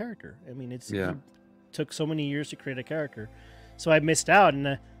a great character. I mean, it took so many years to create a character, so I missed out,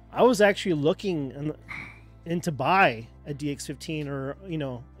 and I was actually looking into buy a DX15 or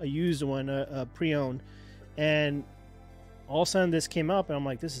a used one, a pre-owned, and all of a sudden this came up, and I'm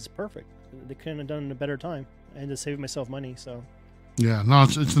like, this is perfect. They couldn't have done it in a better time, and to save myself money. So yeah, no,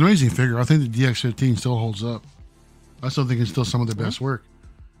 it's an amazing figure. I think the DX15 still holds up. I still think it's still some of the best work.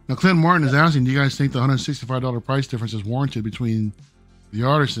 Now, Clint Martin is asking, do you guys think the $165 price difference is warranted between the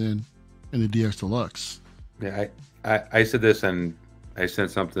Artisan and the DX Deluxe? Yeah, I said this, and I sent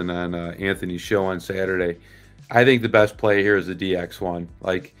something on Anthony's show on Saturday. I think the best play here is the DX one.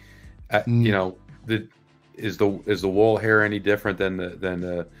 Like, is the wool hair any different than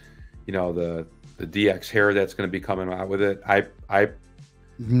the DX hair that's going to be coming out with it? I'd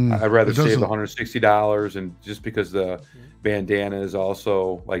rather save $160, and just because the bandana is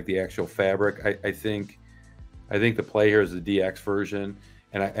also like the actual fabric, I think the play here is the DX version,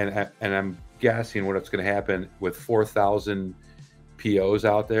 and I'm guessing what's going to happen with 4,000 POs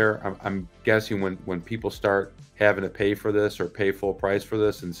out there. I'm guessing when people start having to pay for this or pay full price for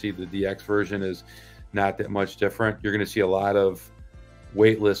this and see the DX version is not that much different. You're going to see a lot of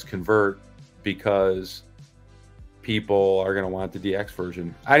waitlist convert because people are going to want the DX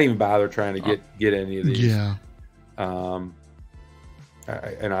version. I didn't even bother trying to get any of these. Yeah. And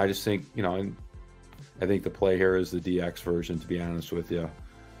I just think, you know, and I think the play here is the DX version, to be honest with you.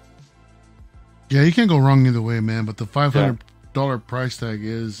 Yeah, you can't go wrong either way, man. But the $500 price tag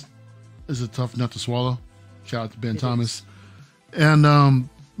is a tough nut to swallow. Shout out to Ben Thomas. And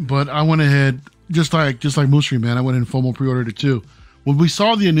but I went ahead, just like Moosri, man. I went ahead and FOMO pre-ordered it too. When we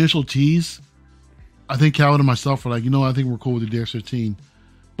saw the initial tease, I think Calvin and myself were like, you know, I think we're cool with the DX15.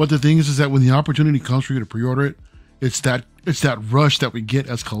 But the thing is that when the opportunity comes for you to pre-order it, it's that rush that we get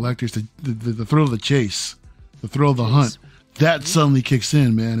as collectors, the thrill of the chase, the thrill of the hunt. That suddenly kicks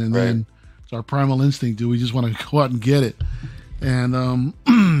in, man. And then it's our primal instinct, dude. We just want to go out and get it. And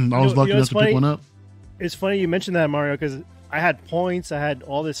I was lucky enough to pick one up. It's funny you mentioned that, Mario, because I had points, I had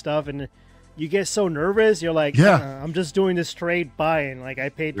all this stuff, and you get so nervous. You're like, I'm just doing this straight buy-in. Like, I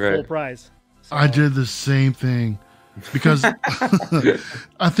paid full price. So. I did the same thing because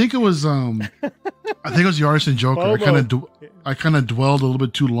I think it was the Artisan Joker. I kind of dwelled a little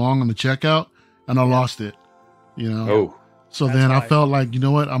bit too long on the checkout, and I lost it. You know. So then I felt like, you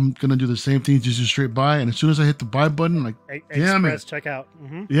know what, I'm gonna do the same thing, just do straight buy. And as soon as I hit the buy button, I'm like, damn it, checkout.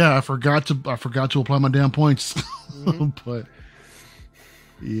 Yeah, I forgot to apply my damn points. But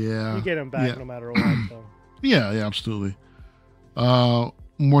yeah, you get them back no matter what. So. Yeah, absolutely.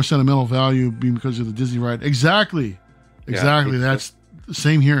 More sentimental value being because of the Disney ride. Exactly. That's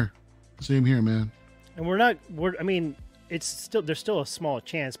same here, man. And I mean, there's still a small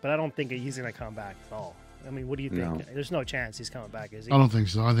chance, but I don't think he's gonna come back at all. I mean, what do you think? No. There's no chance he's coming back, is he? I don't think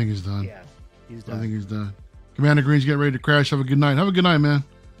so. I think he's done. Yeah, he's done. I think he's done. Commander Green's getting ready to crash. Have a good night. Have a good night, man.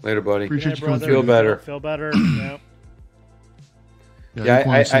 Later, buddy. Appreciate you coming through. Feel better. Feel better. Yeah.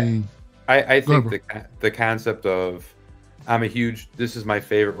 I think the concept of this is my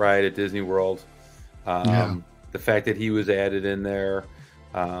favorite ride at Disney World. The fact that he was added in there,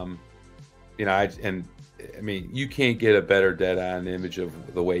 you know, I mean, you can't get a better dead-on image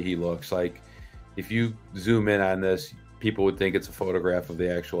of the way he looks. Like, if you zoom in on this, people would think it's a photograph of the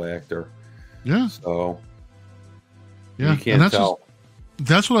actual actor. Yeah. So, yeah, you can't tell.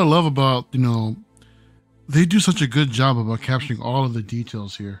 That's what I love about, you know, they do such a good job about capturing all of the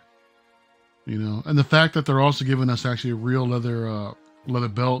details here. You know, and the fact that they're also giving us actually real leather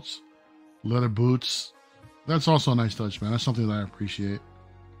belts, leather boots. That's also a nice touch, man. That's something that I appreciate.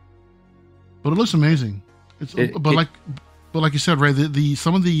 But it looks amazing. But like you said, Ray,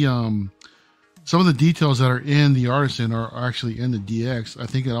 some of the details that are in the Artisan are actually in the DX. I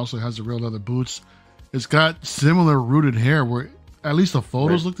think it also has the real leather boots. It's got similar rooted hair where at least the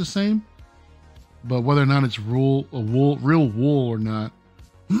photos look the same. But whether or not it's real wool or not,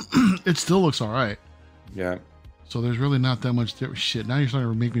 it still looks all right. Yeah. So there's really not that much different. Shit, now you're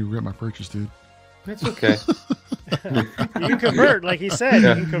starting to make me regret my purchase, dude. That's okay. You can convert, like he said.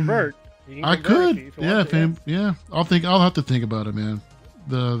 You can convert. I could. Yeah. I'll have to think about it, man.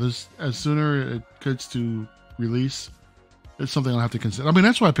 As sooner it gets to release, it's something I'll have to consider. I mean,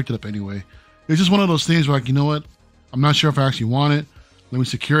 that's why I picked it up anyway. It's just one of those things where, like, you know what? I'm not sure if I actually want it. Let me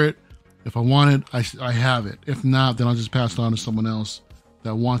secure it. If I want it, I have it. If not, then I'll just pass it on to someone else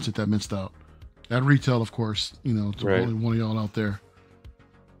that wants it, that missed out. At retail, of course, you know, to only one of y'all out there.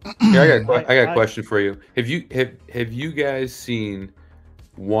 Yeah, I got a question for you. Have you guys seen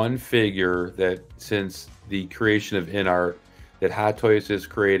one figure that, since the creation of Inart, that Hot Toys has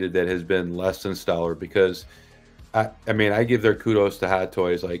created that has been less than stellar? Because I mean, I give their kudos to Hot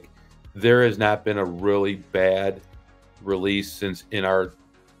Toys. Like, there has not been a really bad release since Inart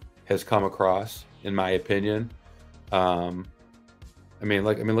has come across, in my opinion. I mean,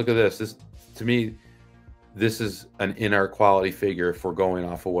 look at this. This, to me, this is an Inart quality figure if we're going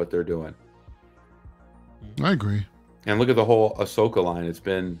off of what they're doing. I agree. And look at the whole Ahsoka line. It's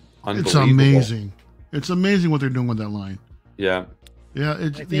been unbelievable. It's amazing. It's amazing what they're doing with that line. Yeah. Yeah. I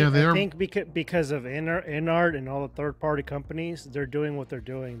think because of Inart and all the third-party companies, they're doing what they're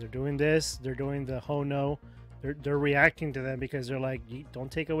doing. They're doing this. They're doing the Hono. They're reacting to them because they're like,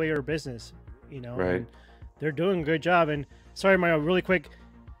 don't take away our business, you know. Right. And they're doing a good job. And sorry, Mario, really quick.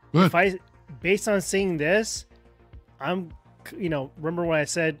 Good. Based on seeing this, remember when I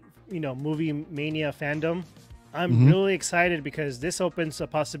said, movie mania fandom? I'm really excited because this opens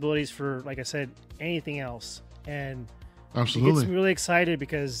up possibilities for, like I said, anything else. And absolutely, it gets me really excited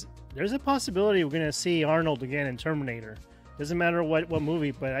because there's a possibility we're going to see Arnold again in Terminator. Doesn't matter what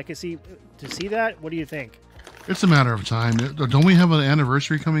movie, but I can see that. What do you think? It's a matter of time. Don't we have an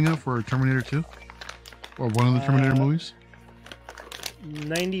anniversary coming up for Terminator 2? Or one of the Terminator movies?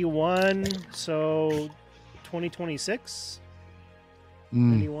 91, so 2026?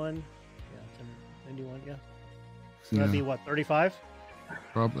 91? Yeah, 91, yeah. So that'd be what, 35?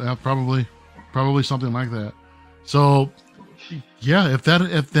 Probably something like that. So, yeah, if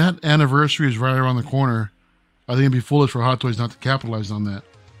that anniversary is right around the corner, I think it'd be foolish for Hot Toys not to capitalize on that.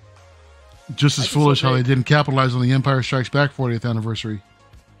 Just as foolish how they didn't capitalize on the Empire Strikes Back 40th anniversary.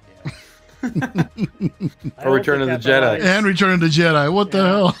 Or Return of the Jedi. And Return of the Jedi. What the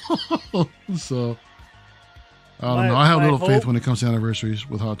hell? So, I don't know. I have little faith when it comes to anniversaries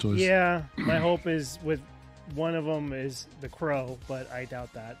with Hot Toys. Yeah, my hope is with one of them is the Crow, but I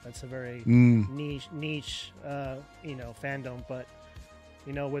doubt that. That's a very niche, fandom. But,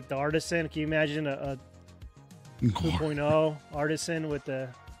 with the Artisan, can you imagine a 2.0 Artisan with the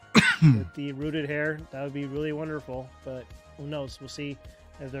with the rooted hair? That would be really wonderful. But who knows? We'll see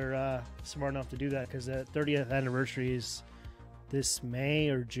if they're smart enough to do that, because the 30th anniversary is this May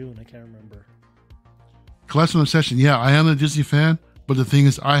or June. I can't remember. Collection Obsession. Yeah, I am a Disney fan, but the thing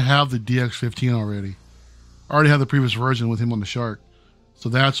is, I have the DX-15 already. I already have the previous version with him on the Shark. So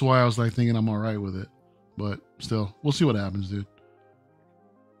that's why I was like thinking I'm all right with it. But still, we'll see what happens, dude.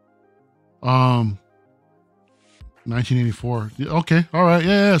 1984. Okay, all right,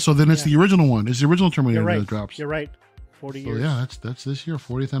 yeah. So then it's the original one. It's the original Terminator that drops. You're right. 40 years. So yeah, that's this year,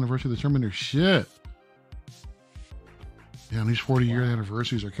 40th anniversary of the Terminator. Shit. Yeah, these 40-year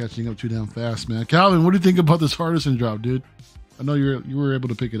anniversaries are catching up too damn fast, man. Calvin, what do you think about this Artisan drop, dude? I know you were able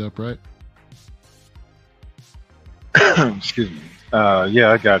to pick it up, right? Excuse me.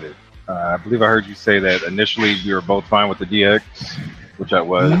 Yeah, I got it. I believe I heard you say that initially we were both fine with the DX, which I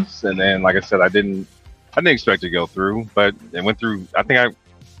was, and then, like I said, I didn't expect it to go through, but it went through. I think I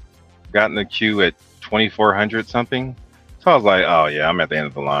got in the queue at 2,400 something, so I was like, oh yeah, I'm at the end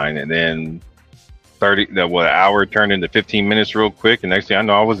of the line, and then hour turned into 15 minutes real quick, and next thing I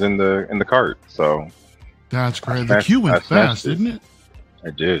know, I was in the cart. So that's great. The queue went fast, didn't it? I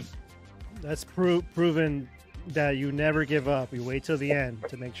did. That's proven that you never give up. You wait till the end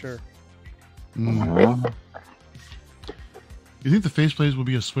to make sure. You think the faceplates will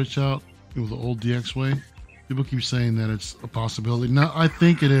be a switch out with the old DX way? People keep saying that it's a possibility. No, I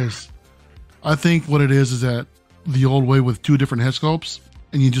think it is. I think what it is that the old way with two different head sculpts,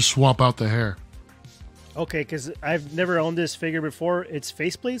 and you just swap out the hair. Okay, because I've never owned this figure before. It's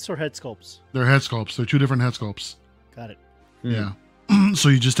faceplates or head sculpts? They're head sculpts. They're two different head sculpts. Got it. Yeah. So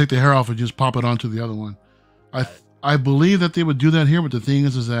you just take the hair off and just pop it onto the other one. I believe that they would do that here, but the thing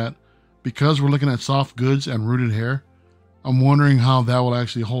is that because we're looking at soft goods and rooted hair, I'm wondering how that will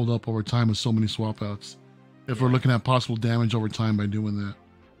actually hold up over time with so many swap outs. If we're looking at possible damage over time by doing that.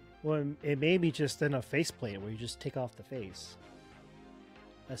 Well, it may be just then a faceplate where you just take off the face.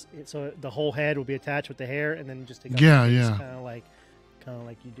 That's it. So the whole head will be attached with the hair, and then you just take off the face. Yeah. Kind of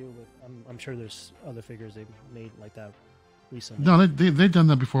like you do with. I'm sure there's other figures they've made like that recently. No, they've done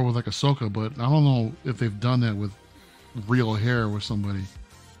that before with like Ahsoka, but I don't know if they've done that with real hair with somebody.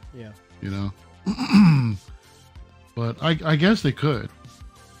 Yeah. You know. But I guess they could.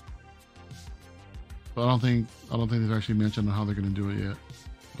 But I don't think they've actually mentioned how they're going to do it yet.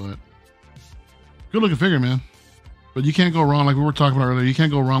 But good looking figure, man. But you can't go wrong, like we were talking about earlier. You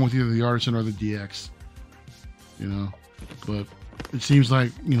can't go wrong with either the Artisan or the DX. You know, but it seems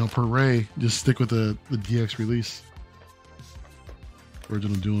like, per Ray, just stick with the DX release.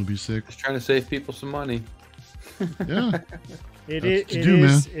 Original Duel would be sick. Just trying to save people some money. Yeah. It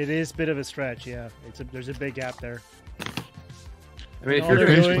is a bit of a stretch, yeah. There's a big gap there. I mean, if you're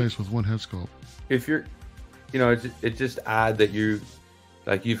doing face with one head sculpt. If you're, it's just odd that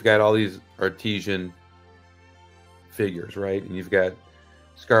you've got all these Artisan figures, right? And you've got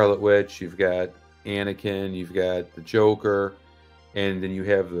Scarlet Witch, you've got Anakin, you've got the Joker, and then you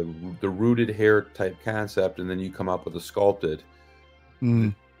have the rooted hair type concept, and then you come up with a sculpted.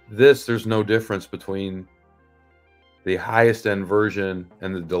 There's no difference between the highest end version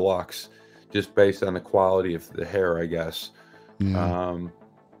and the deluxe, just based on the quality of the hair, I guess. Yeah.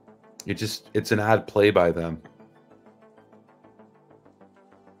 It's an odd play by them.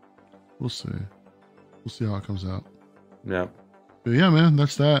 We'll see. We'll see how it comes out. Yeah. But yeah, man,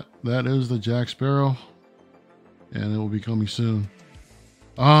 that's that. That is the Jack Sparrow, and it will be coming soon.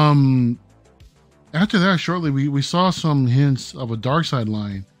 After that, shortly, we saw some hints of a Dark Side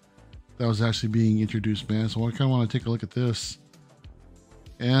line that was actually being introduced, man. So I kind of want to take a look at this.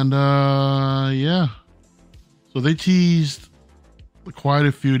 And yeah. So they teased quite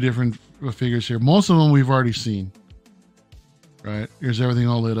a few different figures here. Most of them we've already seen. Right? Here's everything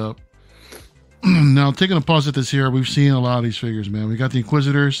all lit up. Now, taking a pause at this here, we've seen a lot of these figures, man. We got the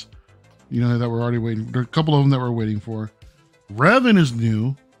Inquisitors. You know, that we're already waiting. There are a couple of them that we're waiting for. Revan is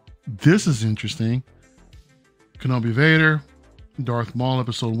new. This is interesting. Kenobi Vader, Darth Maul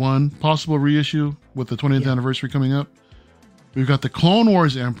Episode 1, possible reissue with the 20th anniversary coming up. We've got the Clone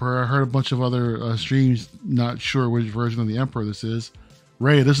Wars Emperor. I heard a bunch of other streams, not sure which version of the Emperor this is.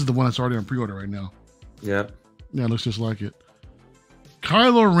 Ray, this is the one that's already on pre-order right now. Yeah. Yeah, it looks just like it.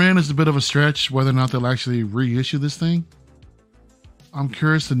 Kylo Ren is a bit of a stretch, whether or not they'll actually reissue this thing. I'm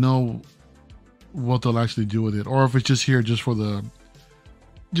curious to know what they'll actually do with it, or if it's just here just for the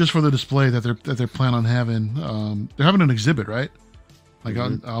display that they're planning on having. They're having an exhibit, right? Like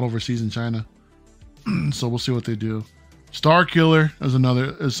out overseas in China. So we'll see what they do. Star Killer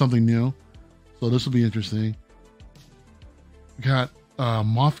is something new, so this will be interesting. We got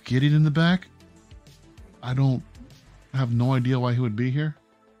Moff Gideon in the back. I have no idea why he would be here.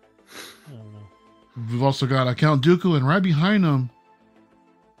 I don't know. We've also got Count Dooku, and right behind him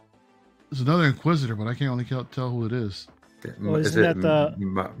is another Inquisitor, but I can't only tell who it is. Well, is isn't it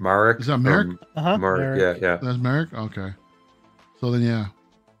that Marek? Is that Merrick? Uh-huh. Marek, yeah. That's Merrick? Okay. So then, yeah.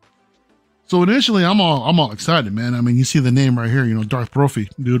 So initially, I'm all excited, man. I mean, you see the name right here, you know, Darth Proffi,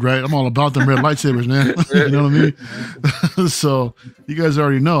 dude, right? I'm all about them red lightsabers, man. You know what I mean? So you guys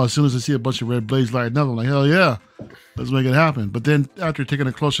already know, as soon as I see a bunch of red blades lighting up, I'm like, hell yeah, let's make it happen. But then after taking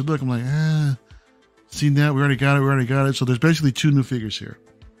a closer look, I'm like, seen that? We already got it. So there's basically 2 new figures here,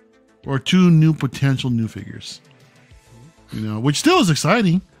 or 2 potential new figures. You know, which still is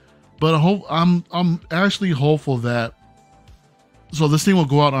exciting, but I'm actually hopeful that. So this thing will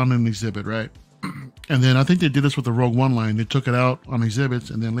go out on an exhibit, right? And then I think they did this with the Rogue One line. They took it out on exhibits,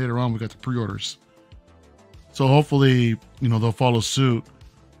 and then later on we got the pre-orders. So hopefully, you know, they'll follow suit,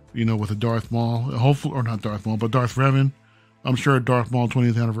 you know, with a Darth Maul. Hopefully, or not Darth Maul, but Darth Revan. I'm sure Darth Maul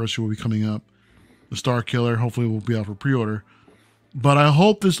 20th anniversary will be coming up. The Star Killer hopefully will be out for pre-order. But I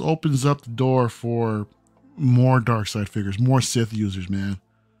hope this opens up the door for more dark side figures, more Sith users, man.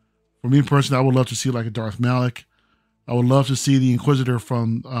 For me personally, I would love to see like a Darth Malak. I would love to see the Inquisitor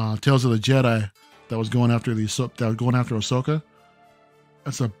from Tales of the Jedi that was going after Ahsoka.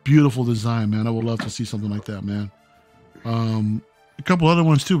 That's a beautiful design, man. I would love to see something like that, man. A couple other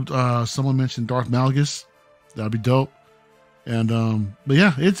ones too. Someone mentioned Darth Malgus. That'd be dope. And but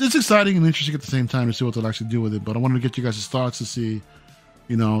yeah, it's exciting and interesting at the same time to see what they'll actually do with it. But I wanted to get you guys' thoughts to see,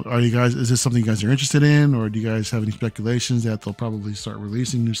 you know, is this something you guys are interested in, or do you guys have any speculations that they'll probably start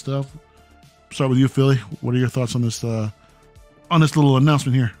releasing new stuff? Start with you, Philly. What are your thoughts on this little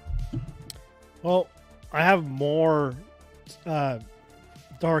announcement here? Well, I have more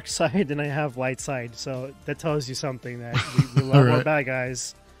dark side than I have light side, so that tells you something that we love more bad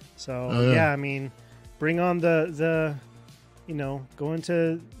guys. So yeah, I mean, bring on the you know, go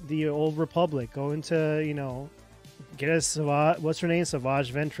into the old Republic, go into, you know, get us Savage, what's her name,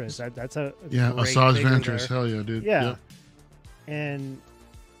 Savage Ventress. That's a Savage Ventress. Hell yeah, dude. Yeah. And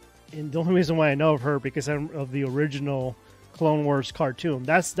the only reason why I know of her because of the original Clone Wars cartoon.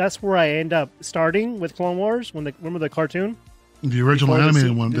 That's where I end up starting with Clone Wars. Remember the cartoon? The original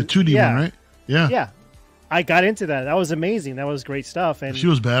animated one, the 2D one, right? Yeah. Yeah. I got into that. That was amazing. That was great stuff. And she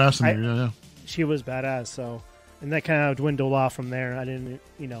was badass in there, yeah. She was badass, so, and that kind of dwindled off from there. I didn't,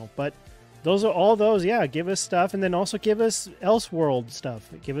 you know, but those are all those, yeah, give us stuff, and then also give us Elseworld stuff.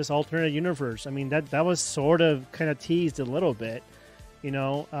 Give us alternate universe. I mean, that was sort of kind of teased a little bit. You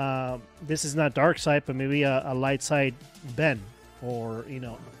know, this is not dark side, but maybe a light side Ben, or, you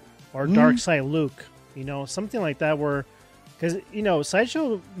know, or dark side Luke, you know, something like that. Where, because, you know,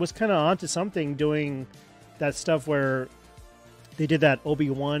 Sideshow was kind of onto something, doing that stuff where they did that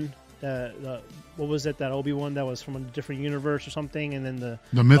Obi-Wan, what was it, that Obi-Wan that was from a different universe or something, and then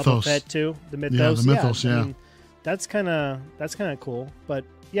the Mythos Fett too, the Mythos, yeah, the Mythos, yeah. I mean, that's kind of cool. But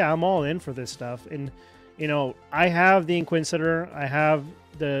yeah, I'm all in for this stuff. And you know, I have the Inquisitor, I have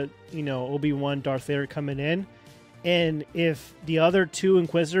the, you know, Obi-Wan, Darth Vader coming in, and if the other 2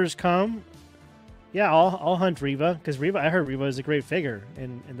 Inquisitors come, yeah, I'll hunt Reva, because I heard Reva is a great figure,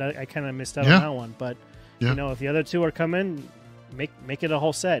 and that, I kind of missed out on that one. But you know, if the other 2 are coming, make it a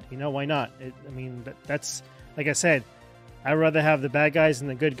whole set. You know, why not? I mean, that's like I said, I'd rather have the bad guys than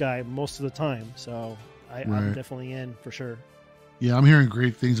the good guy most of the time. So I'm definitely in for sure. Yeah, I'm hearing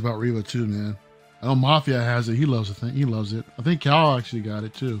great things about Reva too, man. I know Mafia has it. He loves the thing. He loves it. I think Cal actually got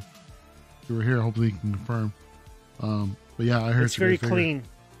it too. If you were here, hopefully he can confirm. But yeah, I heard it's very clean.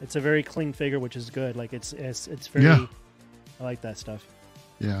 It's a very clean figure, which is good. Like it's very. Yeah. I like that stuff.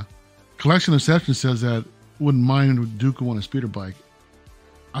 Yeah, Collection Exception says that wouldn't mind Dooku on a speeder bike.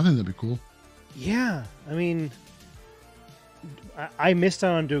 I think that'd be cool. Yeah, I mean, I missed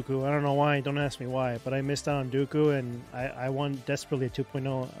out on Dooku. I don't know why. Don't ask me why, but I missed out on Dooku, and I want desperately a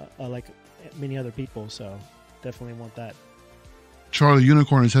 2.0 like many other people. So definitely want that. Charlie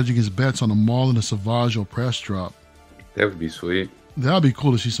Unicorn is hedging his bets on a Maul and a Savage press drop. That would be sweet. That would be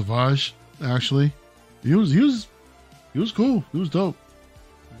cool to see Savage. Actually, he was cool. He was dope.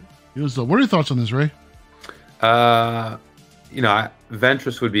 What are your thoughts on this, Ray? Ventress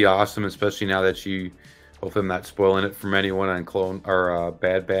would be awesome, especially now that you. Hopefully, I'm not spoiling it from anyone on Clone or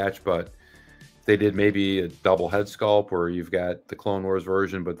Bad Batch, but if they did maybe a double head sculpt where you've got the Clone Wars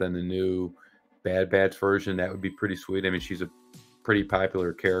version, but then the new Bad Batch version, that would be pretty sweet. I mean, she's a pretty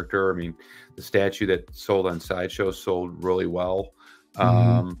popular character. I mean, the statue that sold on Sideshow sold really well.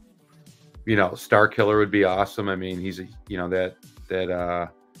 Star Killer would be awesome. I mean, he's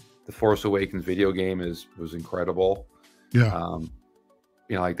the Force Awakens video game was incredible. Yeah.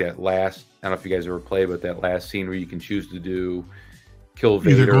 Like that last, I don't know if you guys ever played, but that last scene where you can choose to do kill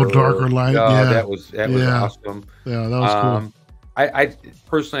Vader. Either go dark or light. Yeah. That was awesome. Yeah, that was cool. I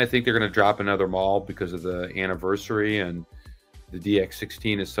personally, I think they're going to drop another Maul because of the anniversary, and the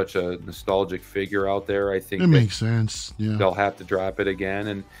DX16 is such a nostalgic figure out there. I think it makes sense. Yeah, they'll have to drop it again.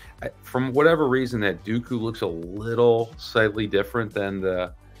 And from whatever reason, that Dooku looks a little slightly different than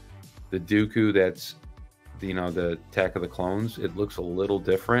the Dooku that's the Attack of the Clones. It looks a little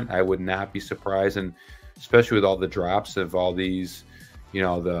different. I would not be surprised, and especially with all the drops of all these,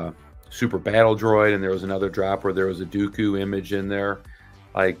 the Super Battle Droid, and there was another drop where there was a Dooku image in there.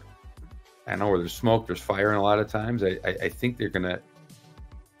 Like, I know where there's smoke, there's fire, and a lot of times I think they're gonna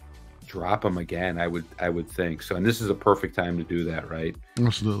drop them again. I would think so, and this is a perfect time to do that, right?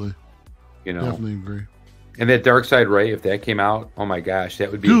 Absolutely. Definitely agree. And that Dark Side Ray, if that came out, oh my gosh, that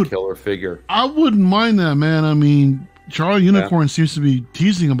would be a killer figure. I wouldn't mind that, man. I mean, Charlie Unicorn seems to be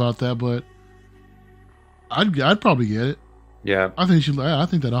teasing about that, but I'd probably get it. Yeah, I think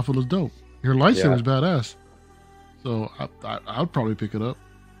that outfit looks dope. Her lightsaber is badass, so I'd probably pick it up.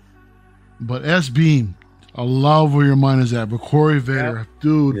 But S-Beam, I love where your mind is at. But Corey Vader,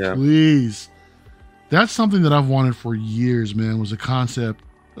 dude, please. That's something that I've wanted for years, man. Was a concept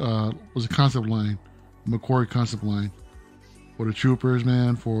line, McQuarrie concept line for the troopers,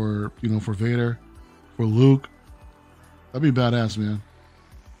 man. For for Vader, for Luke. That'd be badass, man.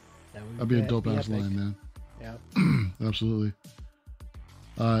 That'd be a dope ass line, man. Yeah, absolutely.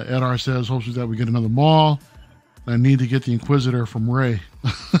 Ed R says hopes that we get another Maul. I need to get the Inquisitor from Ray.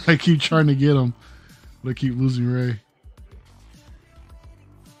 I keep trying to get him, but I keep losing Ray.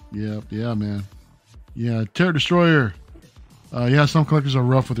 Yeah, man. Yeah, Terror Destroyer. Some collectors are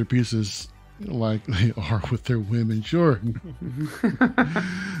rough with their pieces, like they are with their women. Sure.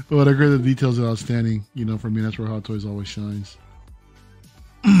 But I agree the details are outstanding. For me, that's where Hot Toys always shines.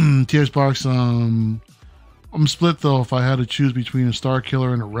 TS Box, I'm split though. If I had to choose between a Star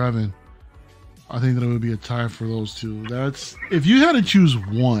Killer and a Revan, I think that it would be a tie for those two. If you had to choose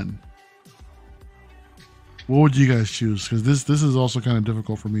one, what would you guys choose? Because this is also kind of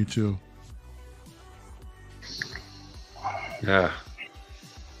difficult for me too. Yeah.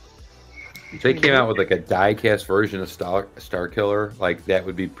 If they came out with like a die-cast version of Star Killer, like that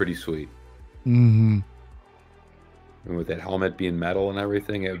would be pretty sweet. Mm-hmm. And with that helmet being metal and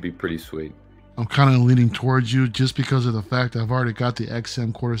everything, it would be pretty sweet. I'm kind of leaning towards you just because of the fact that I've already got the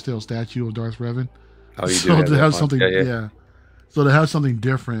XM quarter-scale statue of Darth Revan. Oh, you so do to have something, yeah. So to have something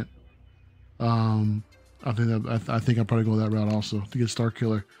different, I think I'd probably go that route also to get Star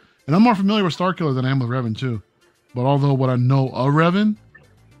Killer. And I'm more familiar with Star Killer than I am with Revan too. But although what I know of Revan,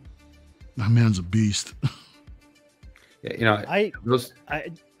 that man's a beast. Yeah,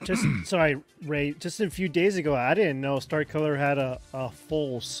 sorry, Ray. Just a few days ago, I didn't know Star Killer had a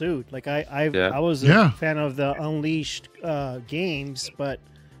full suit. Like I was a fan of the Unleashed games, but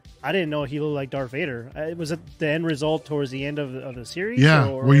I didn't know he looked like Darth Vader. Was it the end result towards the end of the series? Yeah,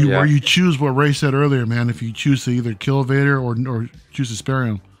 where you choose what Ray said earlier, man. If you choose to either kill Vader or choose to spare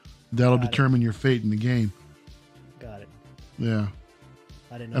him, that'll determine your fate in the game. Got it. Yeah.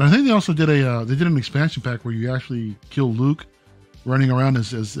 I didn't know. And I think they also did an expansion pack where you actually kill Luke running around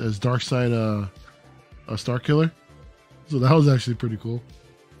as Darkseid Star Killer. So that was actually pretty cool.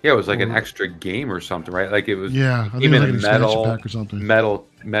 Yeah, it was like an extra game or something, right? Like it was I think it was like an expansion pack or something.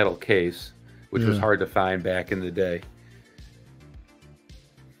 Metal case, which was hard to find back in the day.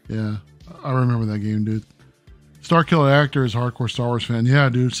 Yeah, I remember that game, dude. Star Killer actor is a hardcore Star Wars fan. Yeah,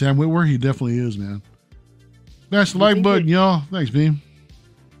 dude, Sam Witwer, he definitely is, man. Smash the like button, y'all. Thanks, Beam.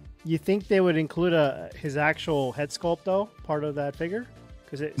 You think they would include his actual head sculpt though, part of that figure?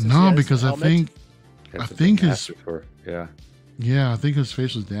 Because I think his yeah, I think his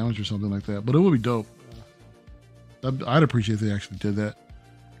face was damaged or something like that. But it would be dope. I'd appreciate if they actually did that.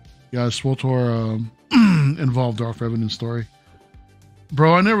 Yeah, SWTOR involved Darth Revenant's story.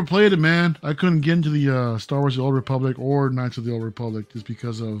 Bro, I never played it, man. I couldn't get into the Star Wars: The Old Republic or Knights of the Old Republic just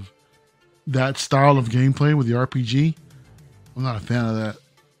because of that style of gameplay with the RPG. I'm not a fan of that.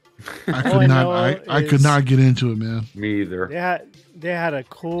 I could not get into it, man. Me either. They had a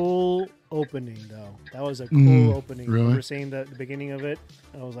cool opening though. That was a cool opening. Really? I remember seeing the beginning of it.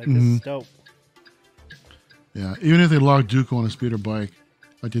 I was like, this is dope. Yeah, even if they logged Dooku on a speeder bike,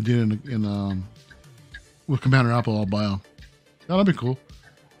 like they did in with Commander Apple, I'll buy them. That'd be cool.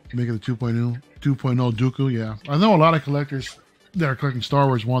 Make it a 2.0 Dooku. Yeah, I know a lot of collectors that are collecting Star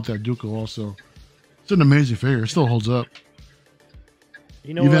Wars want that Dooku also. It's an amazing figure. It still holds up.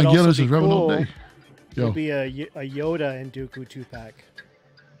 You know what else would be cool? Day. Would be a Yoda and Dooku 2-pack.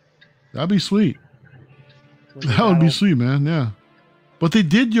 That'd be sweet. That would be sweet, man. Yeah. But they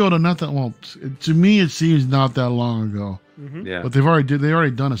did Yoda not that well. To me, it seems not that long ago. Yeah. But they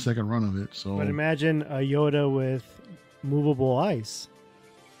already done a second run of it. So. But imagine a Yoda with movable eyes.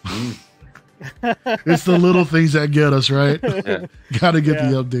 It's the little things that get us, right? Got to get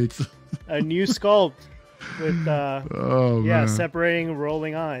the updates. A new sculpt with separating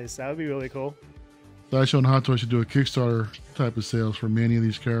rolling eyes. That would be really cool. Sideshow and Hot Toys should do a Kickstarter type of sales for many of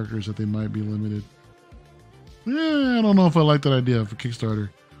these characters that they might be limited. Yeah, I don't know if I like that idea for Kickstarter.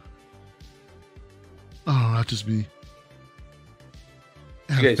 Oh, not just me.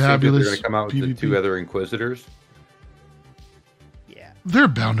 You guys think that they're going to come out with the 2 other Inquisitors? Yeah. They're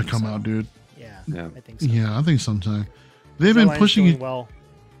bound to come out, dude. Yeah, I think so. Yeah, I think sometime. They've been pushing it well.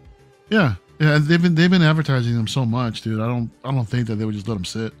 Yeah, they've been advertising them so much, dude. I don't think that they would just let them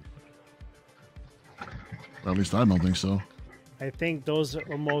sit. Or at least I don't think so. I think those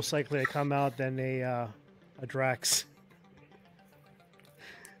are most likely to come out than a Drax.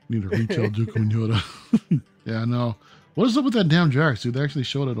 Need a retail Dooku and Yoda. Yeah, I know. What is up with that damn Drax, dude? They actually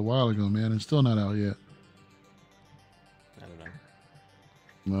showed it a while ago, man. It's still not out yet. I don't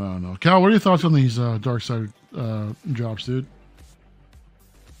know. I don't know. Cal, what are your thoughts on these Dark Side drops, dude?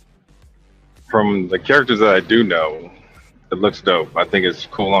 From the characters that I do know, it looks dope. I think it's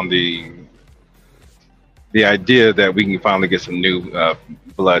cool on the idea that we can finally get some new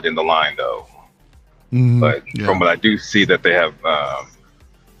blood in the line, though. But from what I do see that they have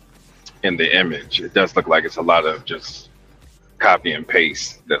in the image, it does look like it's a lot of just copy and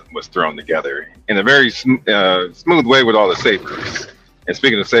paste that was thrown together in a very smooth way with all the sabers. And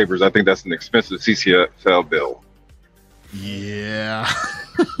speaking of sabers, I think that's an expensive CCFL bill. Yeah.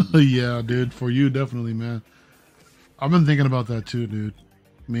 Yeah, dude. For you, definitely, man. I've been thinking about that too, dude.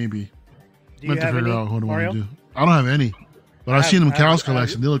 Maybe. Do you have any, Mario? Do. I don't have any, but I've seen them Cal's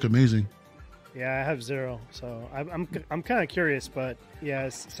collection. They look amazing. Yeah, I have 0, so I'm kind of curious, but yeah,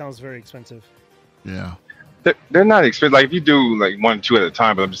 it sounds very expensive. Yeah, they're not expensive. Like if you do like 1 or 2 at a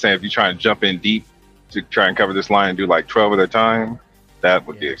time, but I'm just saying if you try and jump in deep to try and cover this line and do like 12 at a time, that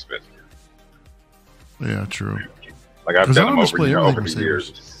would be expensive. Yeah, true. Like I've done them over the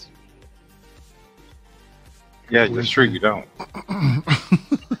years. Yeah, that's true. You don't.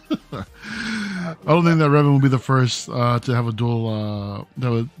 I don't think that Revan will be the first to have a dual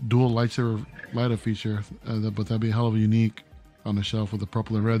lightsaber light up feature, but that'd be a hell of a unique on the shelf with the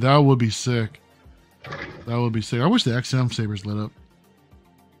purple and red. That would be sick. That would be sick. I wish the XM sabers lit up.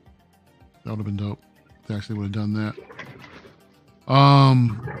 That would have been dope. They actually would have done that.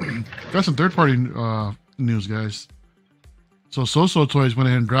 Got some third-party news, guys. So Toys went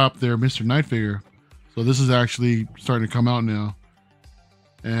ahead and dropped their Mr. Knight figure. So this is actually starting to come out now.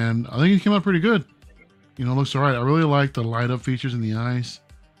 And I think it came out pretty good. You know, it looks all right. I really like the light-up features in the eyes.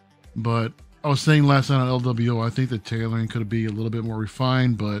 But I was saying last night on LWO, I think the tailoring could be a little bit more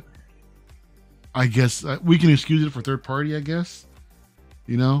refined, but I guess we can excuse it for third party, I guess.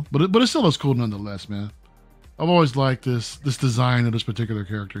 You know? But it still looks cool nonetheless, man. I've always liked this design of this particular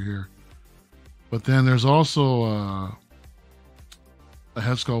character here. But then there's also a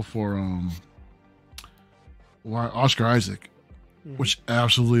head sculpt for Oscar Isaac, which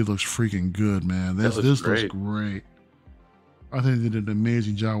absolutely looks freaking good, man. This looks great. I think they did an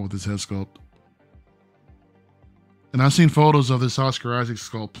amazing job with this head sculpt. And I've seen photos of this Oscar Isaac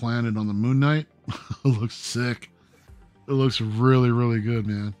sculpt planted on the Moon Knight. It looks sick. It looks really, really good,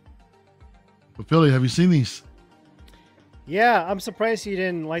 man. But Philly, have you seen these? Yeah, I'm surprised you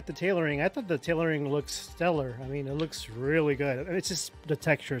didn't like the tailoring. I thought the tailoring looks stellar. I mean, it looks really good. It's just the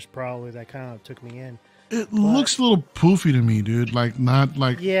textures probably that kind of took me in. It looks a little poofy to me, dude. Like, not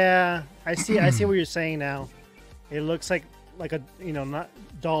like... Yeah, I see what you're saying now. It looks like like a not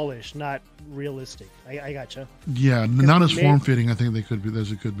dollish, not realistic. I gotcha. Yeah, not as form fitting. I think they could be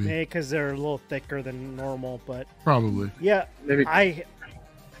as it could be. Because they're a little thicker than normal, but probably. Yeah, maybe.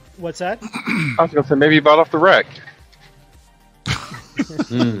 What's that? I was gonna say maybe you bought off the rack.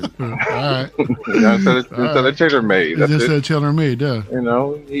 All right. Instead of tailor made. Instead of tailor made, yeah. You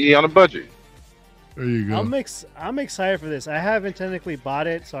know, he on a budget. There you go. I'm excited for this. I haven't technically bought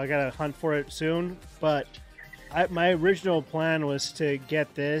it, so I gotta hunt for it soon. But my original plan was to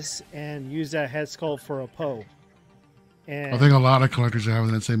get this and use that head sculpt for a Poe. And I think a lot of collectors are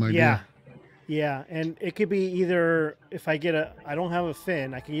having that same idea. Yeah, and it could be either if I don't have a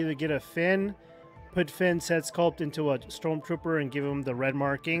Finn, I can either get a Finn, put Finn's head sculpt into a Stormtrooper and give him the red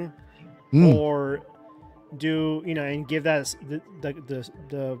marking, or do and give that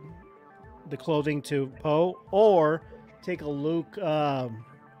the clothing to Poe, or take a Luke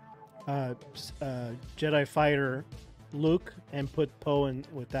Jedi fighter Luke and put Poe in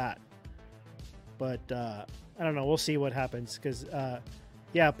with that. But I don't know. We'll see what happens because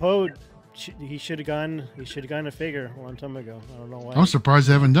Poe he should have gone a figure a long time ago. I don't know why. I'm surprised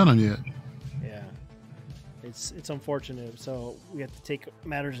they haven't done it yet. Yeah, it's unfortunate. So we have to take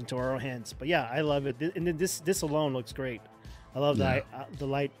matters into our own hands. But yeah, I love it. And then this alone looks great. I love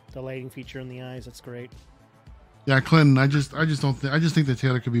the lighting feature in the eyes. That's great. Yeah, Clinton. I just think the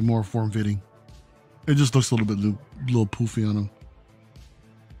tailor could be more form fitting. It just looks a little poofy on him.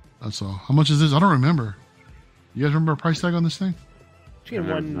 That's all. How much is this? I don't remember. You guys remember a price tag on this thing? Between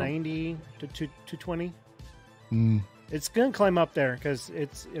 190 to 220. It's gonna climb up there because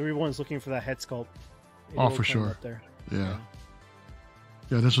everyone's looking for that head sculpt. Oh, for sure. Up there. Yeah.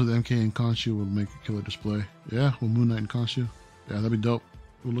 Yeah, this with MK and Khonshu would make a killer display. Yeah, with Moon Knight and Khonshu. Yeah, that'd be dope.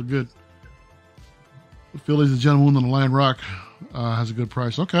 It would look good. Phillies and Gentleman on the Lion Rock has a good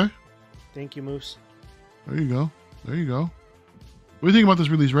price. Okay. Thank you, Moose. There you go. What do you think about this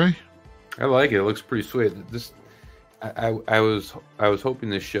release, Ray? I like it. It looks pretty sweet. I was hoping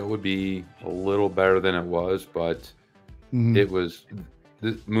this show would be a little better than it was, but it was.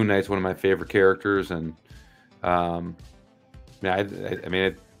 Moon Knight's one of my favorite characters, and I mean, I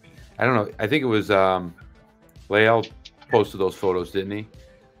don't know. I think it was Lael posted those photos, didn't he,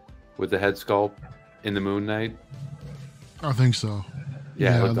 with the head sculpt in the Moon Knight? I think so.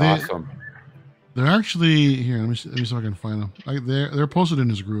 Yeah, it looked awesome. They're actually here. Let me see if I can find them. They're posted in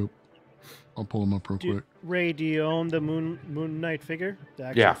his group. I'll pull them up real quick. Ray, do you own the Moon Knight figure? The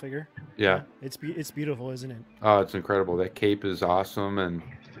actual figure? Yeah. It's beautiful, isn't it? Oh, it's incredible. That cape is awesome, and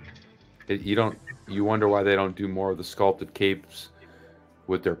you wonder why they don't do more of the sculpted capes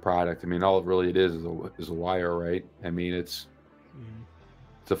with their product. I mean, all it really is a wire, right? I mean, it's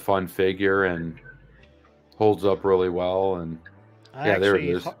a fun figure and holds up really well, and there it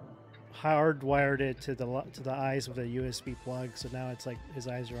is. Hardwired it to the eyes with a USB plug, so now it's like his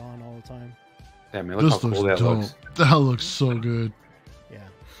eyes are on all the time. Yeah, man, look how cool that looks. That looks so good. Yeah.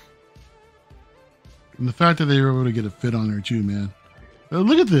 And the fact that they were able to get a fit on there too, man.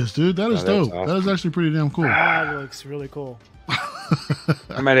 Look at this, dude. That is dope. Awesome. That is actually pretty damn cool. That looks really cool.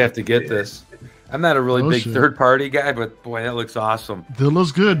 I might have to get this. I'm not a really big third-party guy, but boy, that looks awesome. That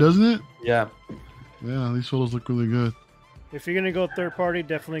looks good, doesn't it? Yeah. Yeah, these photos look really good. If you're gonna go third-party,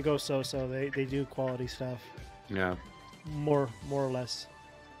 definitely go So-So. They do quality stuff. Yeah. More or less.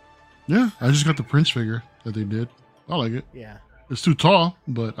 Yeah, I just got the Prince figure that they did. I like it. Yeah. It's too tall,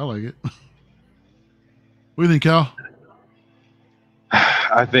 but I like it. What do you think, Cal?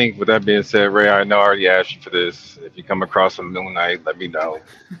 I think, with that being said, Ray, I know I already asked you for this. If you come across a Moon Knight, let me know.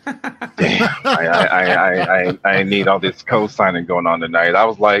 Damn, I need all this co-signing going on tonight. I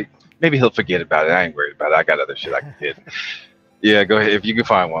was like, maybe he'll forget about it. I ain't worried about it. I got other shit I can hit. Yeah, go ahead. If you can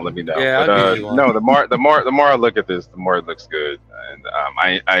find one, let me know. Yeah, but, no, the more I look at this, the more it looks good. And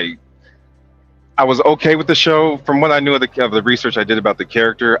I was okay with the show. From what I knew of the research I did about the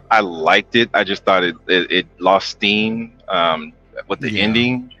character, I liked it. I just thought it lost steam with the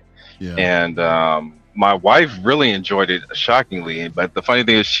ending. Yeah. And my wife really enjoyed it, shockingly. But the funny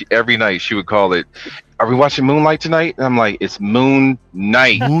thing is, every night she would call it, "Are we watching Moonlight tonight?" And I'm like, "It's Moon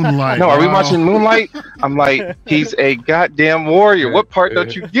Knight." Moonlight. No, are we watching Moonlight? I'm like, "He's a goddamn warrior. What part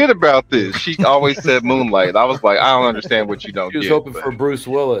don't you get about this?" She always said Moonlight. I was like, I don't understand what you don't get. She was hoping for Bruce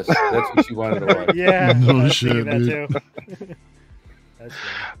Willis. That's what she wanted to watch. Yeah. No shit, dude. That's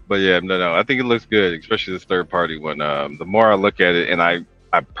but yeah, no. I think it looks good, especially this third party one. The more I look at it, and I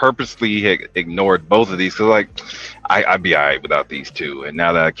purposely ignored both of these because, like, I'd be all right without these two. And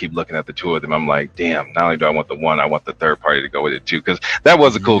now that I keep looking at the two of them, I'm like, damn, not only do I want the one, I want the third party to go with it too. Because that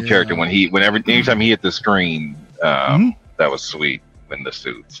was a cool character anytime he hit the screen, that was sweet in the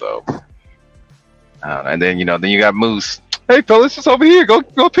suit. So, and then, then you got Moose. Hey, fellas, it's over here. Go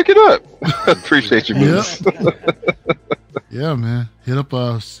pick it up. Appreciate you, Moose. Yeah, man. Hit up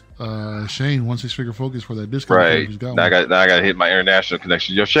Shane, 16Figure Focus for that discount. Right. Now I got to hit my international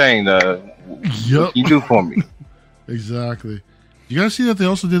connection. Yo, Shane, what can you do for me? Exactly. You guys see that they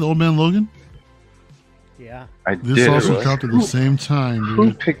also did Old Man Logan? Yeah. This also dropped at the same time, dude.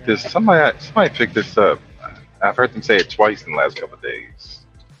 Who picked this? Somebody picked this up. I've heard them say it twice in the last couple of days.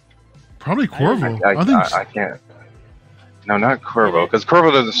 Probably Corvo. I can't. No, not Corvo, because Corvo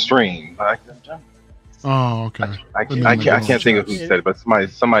doesn't stream. Oh, okay. I can't think of who said it, but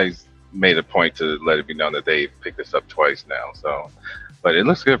somebody's made a point to let it be known that they picked this up twice now. So, but it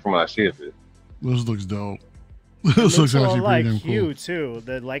looks good from what I see of it. This looks dope. This looks actually pretty damn cool. Hue too.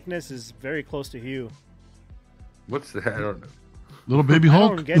 The likeness is very close to Hue. What's that? I don't know. Little baby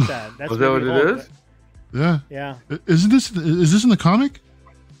Hulk. I don't get that. That's is that what it is? Yeah. Yeah. Is this in the comic?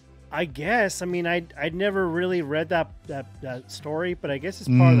 I guess. I mean, I'd never really read that story, but I guess it's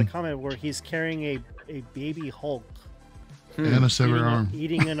part of the comic where he's carrying a baby Hulk. And a severed arm.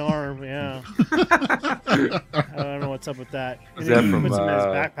 Eating an arm, yeah. I don't know what's up with that. Is that from puts him in his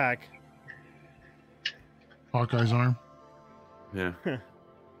backpack. Hawkeye's arm. Yeah. Yeah.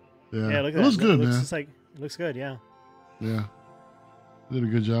 Yeah, look at it looks good, man. It looks good, yeah. Yeah. Did a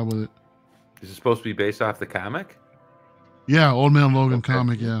good job with it. Is it supposed to be based off the comic? Yeah, Old Man Logan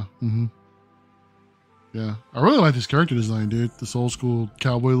comic, yeah. Mm-hmm. Yeah. I really like this character design, dude. This old school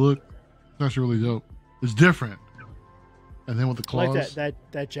cowboy look. It's actually really dope. It's different. And then with the claws. I like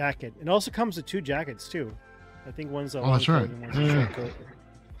that jacket. It also comes with 2 jackets too. I think one's a that's right. Yeah.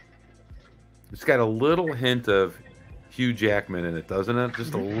 It's got a little hint of Hugh Jackman in it, doesn't it?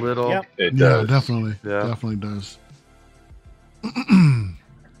 Just a little. Yep. It does. Yeah, definitely. Yeah. Definitely does.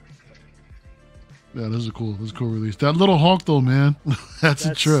 Yeah, this is a cool release. That little Hulk though, man. That's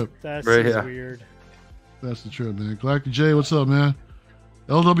a trip. That's right, yeah. weird. That's the trip, man. Galactic J, what's up, man?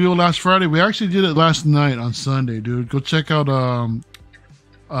 LWO last Friday. We actually did it last night on Sunday, dude. Go check out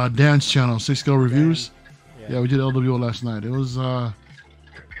Dan's channel, 6Scale Reviews. Yeah, we did LWO last night. It was an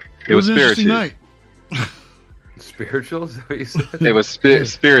interesting night. Spiritual? Is that what you said? It was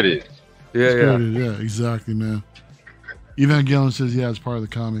spirited. Yeah, yeah, exactly, man. Evangelion says, yeah, it's part of the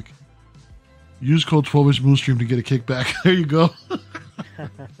comic. Use code 12-inch Moose Stream to get a kickback. There you go.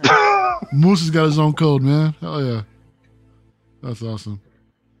 Moose has got his own code, man. Hell yeah. That's awesome.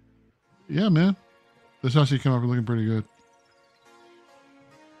 Yeah, man. This actually came out looking pretty good.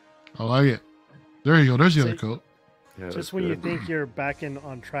 I like it. There you go. There's the other coat. Yeah, just when you think you're back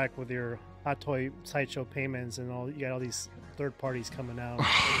on track with your Hot Toy Sideshow payments and all, you got all these third parties coming out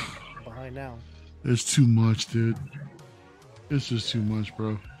behind now. It's too much, dude. It's just too much,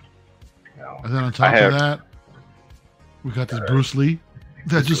 bro. And then on top of that, we got this Bruce Lee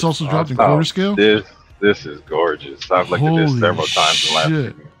that just also dropped in quarter scale. This is gorgeous. I've looked at this several times in the last few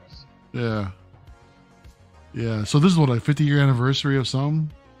years. Yeah. Yeah. So this is what, like 50-year anniversary of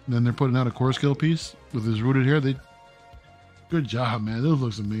something? And then they're putting out a quarter scale piece with his rooted hair. Good job, man. This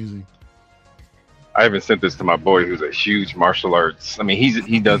looks amazing. I even sent this to my boy who's a huge martial arts. I mean,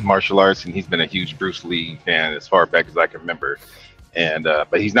 he does martial arts and he's been a huge Bruce Lee fan as far back as I can remember. And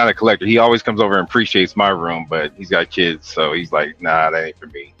but he's not a collector. He always comes over and appreciates my room, but he's got kids, so he's like, nah, that ain't for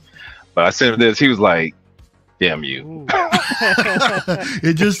me. But I sent him this. He was like, damn you.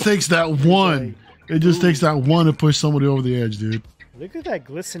 It just takes that one. It just takes that one to push somebody over the edge, dude. Look at that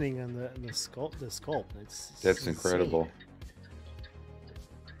glistening on the sculpt. That's incredible.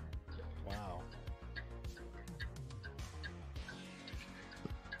 Wow.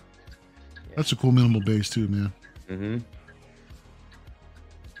 That's a cool minimal base too, man. Mm-hmm.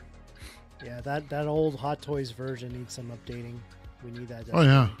 Yeah, that old Hot Toys version needs some updating. We need that. Oh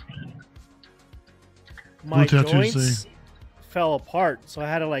yeah. My joints fell apart, so I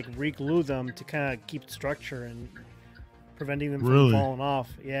had to like re-glue them to kind of keep structure and preventing them from falling off.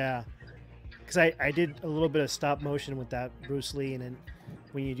 Yeah, because I did a little bit of stop motion with that Bruce Lee, and then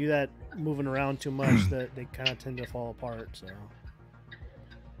when you do that moving around too much, they kind of tend to fall apart. So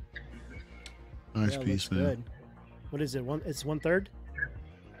nice piece, man. Good. What is it? It's 1/3.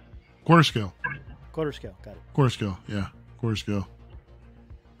 Quarter scale. Quarter scale, got it. Quarter scale, yeah. Quarter scale.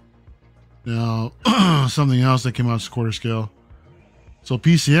 Now, something else that came out is quarter scale. So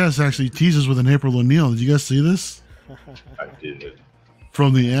PCS actually teases with an April O'Neil. Did you guys see this? I did.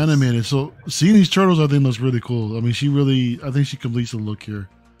 From the animated. So seeing these turtles, I think looks really cool. I mean, I think she completes the look here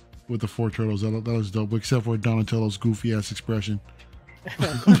with the 4 turtles. That was dope, except for Donatello's goofy ass expression.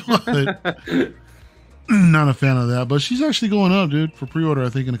 But, not a fan of that, but she's actually going up, dude, for pre-order, I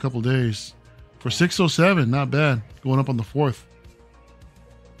think, in a couple days. For $607, not bad. Going up on the 4th.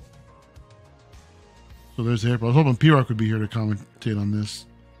 So there's April. I was hoping PRock would be here to commentate on this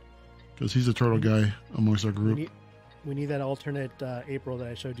because he's a turtle guy amongst our group. We need that alternate April that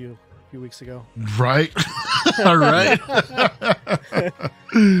I showed you a few weeks ago. Right. All right.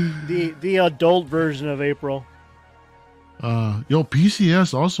 The adult version of April.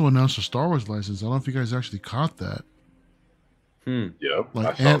 PCS also announced a Star Wars license. I don't know if you guys actually caught that. Yep.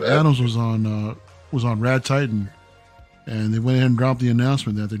 Like Adams was on Rad Titan, and they went ahead and dropped the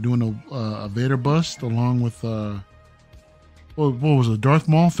announcement that they're doing a Vader bust along with what was it, Darth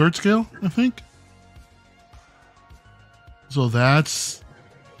Maul 3rd scale, I think. So that's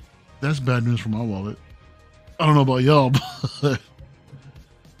bad news for my wallet. I don't know about y'all, but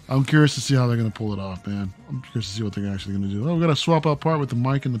I'm curious to see how they're going to pull it off, man. I'm curious to see what they're actually going to do. Oh, we got to swap out part with the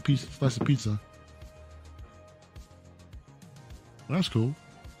mic and the slice of pizza. That's cool.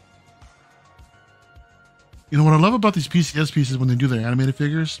 You know what I love about these PCS pieces when they do their animated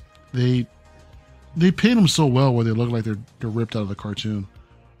figures? They paint them so well where they look like they're ripped out of the cartoon.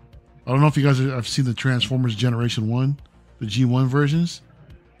 I don't know if you guys have seen the Transformers Generation 1, the G1 versions,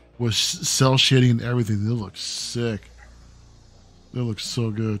 with cell shading and everything. They look sick. They look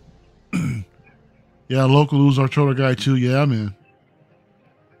so good. Yeah, Local lose our turtle guy too. Yeah, man.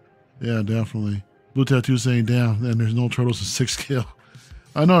 Yeah, definitely. Blue Tattoo saying, damn, and there's no turtles in 6 scale.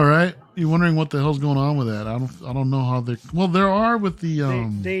 I know, right? You're wondering what the hell's going on with that. I don't know how they. Well, there are with the.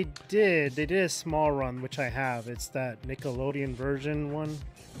 They did a small run, which I have. It's that Nickelodeon version one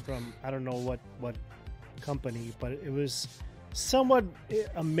from I don't know what company, but it was somewhat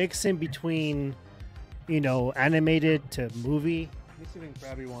a mix in between, animated to movie. Let me see if I can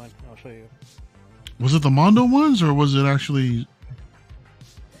grab you one. I'll show you. Was it the Mondo ones or was it actually?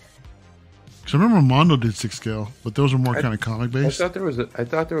 Because I remember Mondo did 6 scale, but those are more kind of comic based. I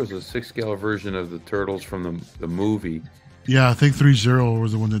thought there was a 6 scale version of the Turtles from the movie. Yeah, I think 3-0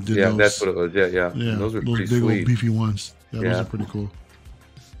 was the one that did those. Yeah, that's what it was. Yeah. Those are pretty big sweet. Old beefy ones. Yeah, those are pretty cool.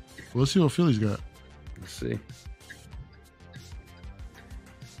 Well, let's see what Philly's got. Let's see.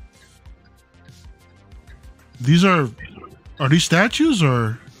 These are these statues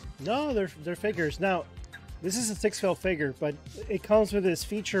or? No, they're figures. Now, this is a 6 scale figure, but it comes with this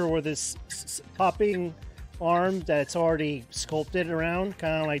feature where this popping arm that's already sculpted around,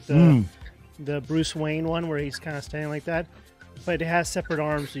 kind of like the Bruce Wayne one where he's kind of standing like that. But it has separate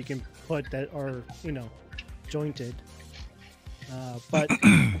arms so you can put that are, jointed. But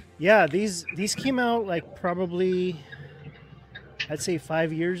yeah, these came out like probably, I'd say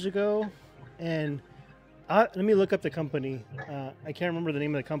 5 years ago. And let me look up the company. I can't remember the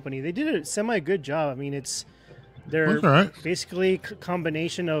name of the company. They did a semi-good job. I mean, they're basically a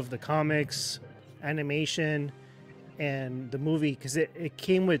combination of the comics, animation, and the movie, because it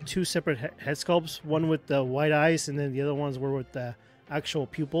came with 2 separate head sculpts, one with the white eyes, and then the other ones were with the actual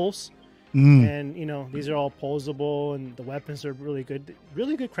pupils. And, these are all posable, and the weapons are really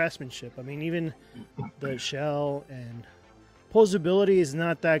good craftsmanship. I mean, even the shell and posability is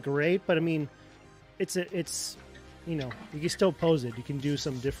not that great, but I mean, it's you can still pose it. You can do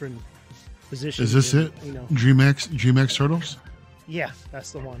some different positions. Is this it? DreamX Turtles? Yeah,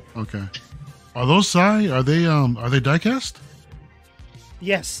 that's the one. Okay. Are those Sai? Are they die cast?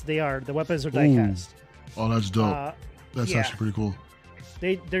 Yes, they are. The weapons are die cast. Oh, that's dope. That's actually pretty cool.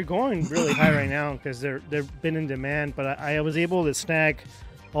 They're going really high right now because they've been in demand. But I was able to snag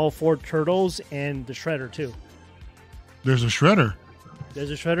all 4 turtles and the Shredder too. There's a Shredder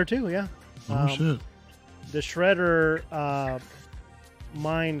too. Yeah. Oh shit. The Shredder,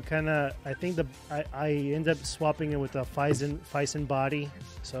 mine kind of. I think I end up swapping it with a Phison body,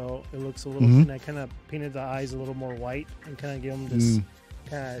 so it looks a little. And I kind of painted the eyes a little more white and kind of give them this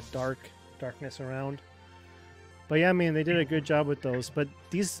kind of darkness around. But yeah, I mean, they did a good job with those. But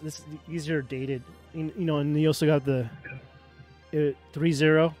these are dated, and you also got the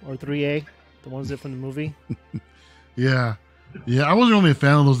 3-0 or 3A, the ones that from the movie. Yeah, I wasn't really a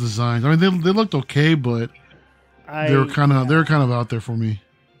fan of those designs. I mean, they looked okay, but they were kind of out there for me.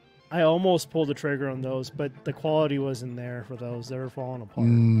 I almost pulled the trigger on those, but the quality wasn't there for those. They were falling apart.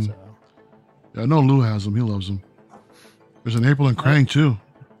 So. Yeah, I know Lou has them. He loves them. There's an April and Krang too.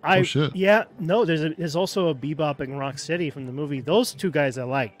 Oh shit! Yeah, no. There's also a Bebop and Rocksteady from the movie. Those 2 guys I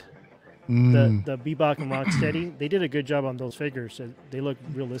liked. The Bebop and Rocksteady. They did a good job on those figures. They look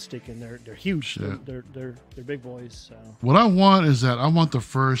realistic and they're huge. They're big boys. So. What I want is that I want the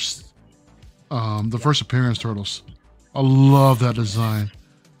first appearance turtles. I love that design.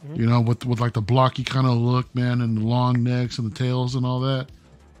 With like the blocky kind of look, man, and the long necks and the tails and all that.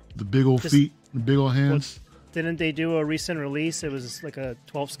 The big old feet, the big old hands. Didn't they do a recent release? It was like a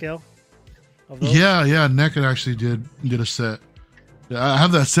 12 scale of those? Yeah. Naked actually did a set. Yeah, I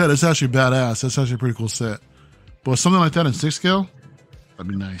have that set. It's actually badass. That's actually a pretty cool set. But something like that in 6 scale, that'd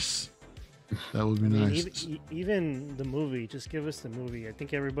be nice. That would be nice. Even the movie, just give us the movie. I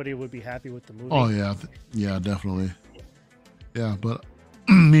think everybody would be happy with the movie. Oh yeah, yeah, definitely. Yeah, but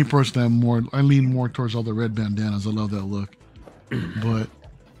me personally, I lean more towards all the red bandanas. I love that look. But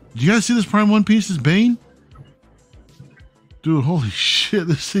do you guys see this Prime One Piece? This Bane, dude, holy shit!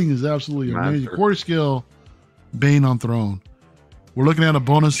 This thing is absolutely amazing. Quarter scale Bane on throne. We're looking at a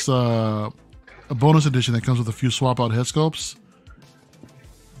bonus edition that comes with a few swap out head sculpts.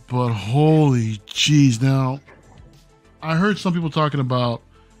 But holy jeez, now I heard some people talking about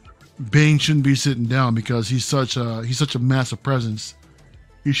Bane shouldn't be sitting down because he's such a massive presence.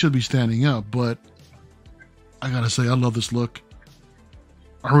 He should be standing up, but I gotta say I love this look.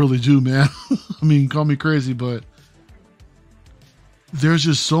 I really do, man. I mean, call me crazy, but there's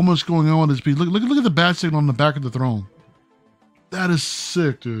just so much going on with this piece. Look at the bat signal on the back of the throne. That is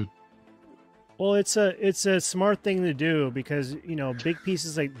sick, dude. Well, it's a smart thing to do because, you know, big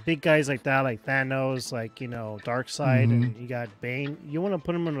pieces big guys like that, like Thanos, like, you know, Darkseid, and you got Bane. You want to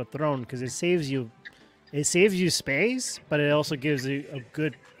put him on the throne because it saves you space, but it also gives you a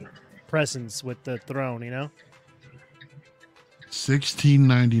good presence with the throne, you know.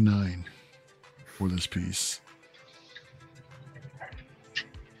 $16.99 for this piece.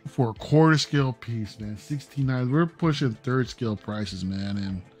 For a quarter scale piece, man. $16.99. We're pushing third scale prices, man,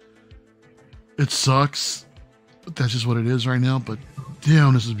 and it sucks, but that's just what it is right now. But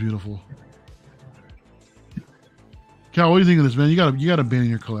damn, this is beautiful. Cal, what do you think of this, man? You got a Bane in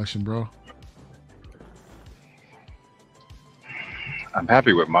your collection, bro. I'm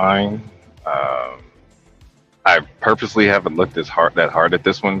happy with mine. I purposely haven't looked that hard at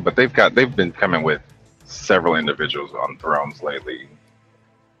this one, but they've been coming with several individuals on thrones lately.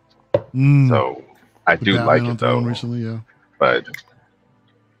 So I do like it though. Recently, yeah. But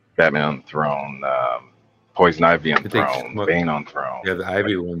Batman on throne, Poison Ivy on throne, Bane on throne. Yeah, the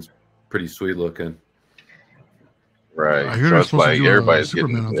Ivy one's pretty sweet looking. Right. So it's like everybody's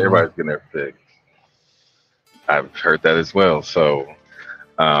getting their fix. I've heard that as well. So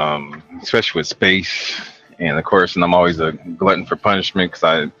especially with space, and of course, and I'm always a glutton for punishment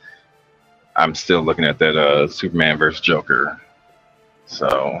because I'm still looking at that Superman versus Joker.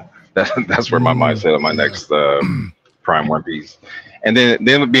 So that's where my mindset on my next Prime One Piece. And then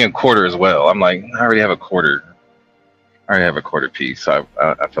it being quarter as well. I'm like, I already have a quarter. Piece. So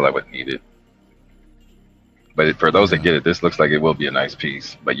I feel I wouldn't need it. But for those that get it, this looks like it will be a nice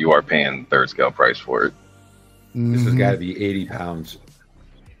piece. But you are paying third scale price for it. This has got to be 80 pounds.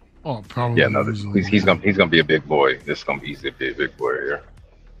 Oh, probably. Yeah, no, he's gonna be a big boy. This is gonna be easy to be a big boy here.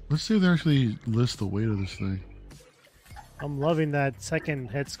 Let's see if they actually list the weight of this thing. I'm loving that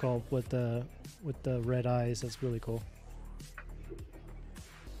second head sculpt with the red eyes. That's really cool.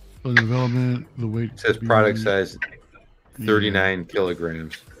 So development, the weight. It says product size 39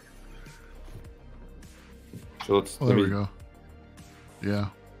 kilograms. So there we go. Yeah,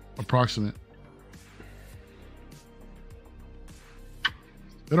 approximate.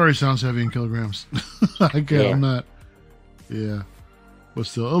 It already sounds heavy in kilograms. I'm not. Yeah, but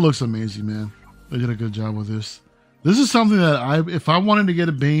still, it looks amazing, man. They did a good job with this. This is something that if I wanted to get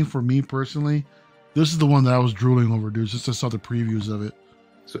a Bane for me personally, this is the one that I was drooling over, dude. Just I saw the previews of it.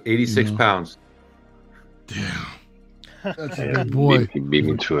 So 86 pounds. Damn. That's a big boy. He beat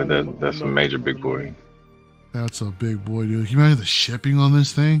me to it. That's a major big boy. That's a big boy, dude. Can you imagine the shipping on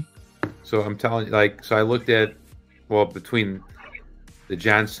this thing? So I'm telling you, so I looked at, between the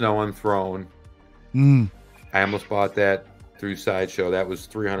Jon Snow on throne, I almost bought that through Sideshow. That was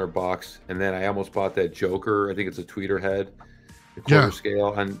 $300, and then I almost bought that Joker. I think it's a tweeter head, the quarter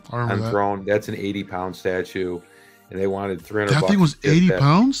scale on throne. That's an 80-pound statue, and they wanted $300. That thing was 80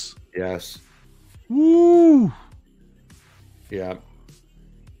 pounds. Yes. Woo. Yeah.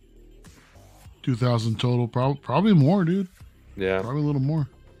 2,000 total, probably more, dude. Yeah, probably a little more.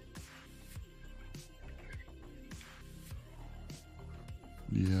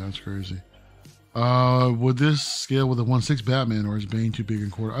 Yeah, that's crazy. Would this scale with a 1/6 Batman, or is Bane too big in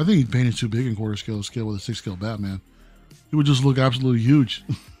quarter? I think Bane is too big in quarter scale to scale with a 6 scale Batman. It would just look absolutely huge.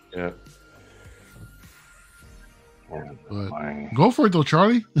 Yeah. But go for it though,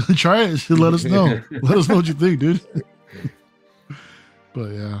 Charlie. Try it. Let us know. Let us know what you think, dude.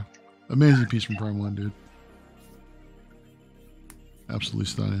 But yeah, amazing piece from Prime One, dude. Absolutely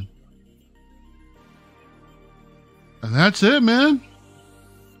stunning. And that's it, man.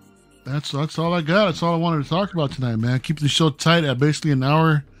 That's all I got. That's all I wanted to talk about tonight, man. Keep the show tight at basically an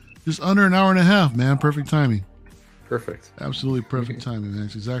hour, just under an hour and a half, man. Perfect timing. Perfect. Absolutely perfect timing, man.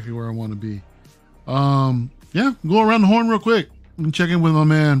 It's exactly where I want to be. Yeah, go around the horn real quick. and check in with my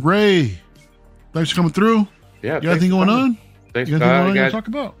man Ray. Thanks for coming through. Yeah. You got anything going on? Thanks. You got anything going on to talk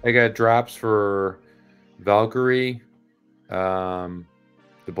about? I got drops for Valkyrie, the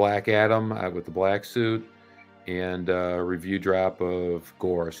Black Adam with the black suit, and a review drop of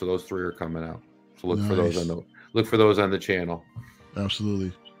Gore. So those 3 are coming out. So look for those on the channel.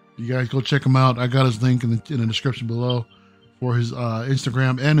 Absolutely. You guys go check him out. I got his link in the description below for his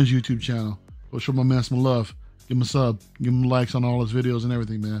Instagram and his YouTube channel. Go show my man some love. Give him a sub. Give him likes on all his videos and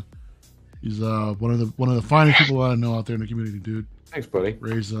everything, man. He's one of the finest people I know out there in the community, dude. Thanks, buddy.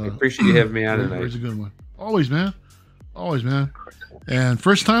 Ray's, I appreciate you having me on tonight. Ray's a good one. Always, man. Always, man. And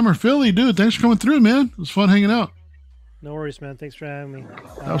first timer Philly, dude. Thanks for coming through, man. It was fun hanging out. No worries, man. Thanks for having me.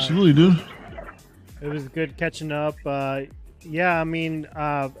 Absolutely, dude. It was good catching up. Yeah, I mean,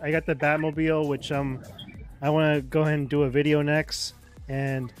 I got the Batmobile, which I want to go ahead and do a video next.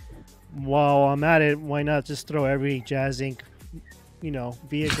 And while I'm at it, why not just throw every Jazz Inc.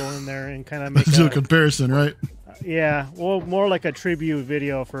 Vehicle in there and kind of make do a comparison, right? Yeah, well, more like a tribute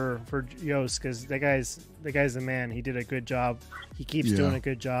video for Yost, because the guy's the man. He did a good job. He keeps doing a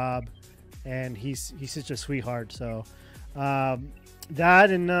good job, and he's such a sweetheart. So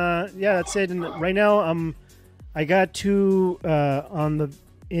that and that's it. And right now I got 2 on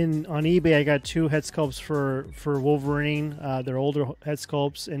eBay. I got 2 head sculpts for Wolverine. They're older head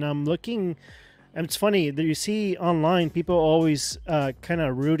sculpts, and I'm looking. And it's funny that you see online people always kind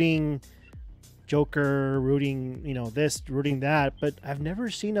of rooting Joker, rooting this, rooting that, but I've never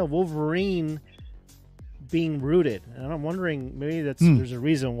seen a Wolverine being rooted, and I'm wondering maybe there's a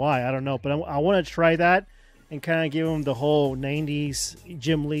reason why. I don't know, but I want to try that and kind of give him the whole '90s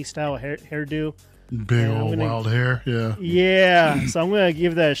Jim Lee style hairdo. Big old wild hair, yeah. Yeah, so I'm gonna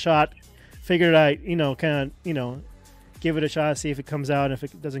give that a shot. Figured I, kind of, give it a shot, see if it comes out. If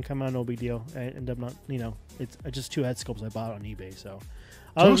it doesn't come out, no big deal. I end up not, it's just 2 head sculpts I bought on eBay. So,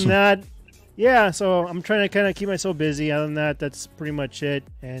 other than that, yeah. So I'm trying to kind of keep myself busy. Other than that, that's pretty much it.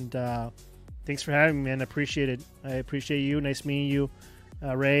 And thanks for having me, man. I appreciate it. I appreciate you. Nice meeting you,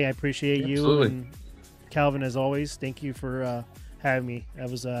 Ray. I appreciate you and Calvin as always. Thank you for having me. It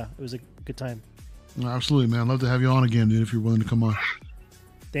was a good time. Absolutely, man. Love to have you on again, dude. If you're willing to come on.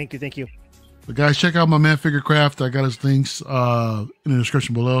 Thank you. But guys, check out my man FigureCraft. I got his links in the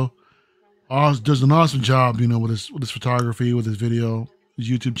description below. Does an awesome job, with his photography, with his video, his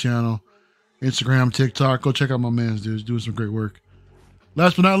YouTube channel, Instagram, TikTok. Go check out my man's, dude. He's doing some great work.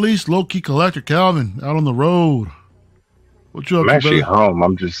 Last but not least, LoKey Collector Calvin out on the road. What you up to, actually brother?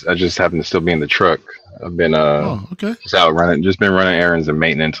 home. I just happen to still be in the truck. I've been just out running, been running errands and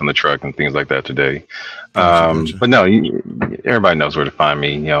maintenance on the truck and things like that today. Gotcha. But no, everybody knows where to find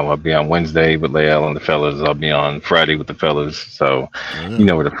me. I'll be on Wednesday with Lael and the fellas. I'll be on Friday with the fellas. So you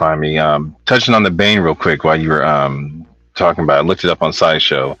know where to find me. Touching on the Bane real quick while you were talking about it, I looked it up on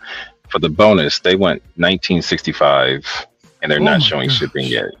SciShow. For the bonus, they went 1965 and they're not showing shipping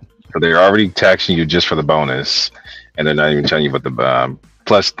yet. So they're already taxing you just for the bonus, and they're not even telling you what the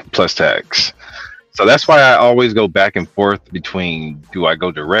plus tax. So that's why I always go back and forth between, do I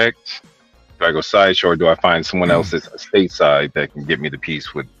go direct, do I go SciShow, or do I find someone else that's stateside that can get me the piece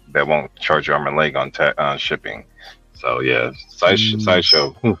that won't charge arm and leg on shipping. So yeah,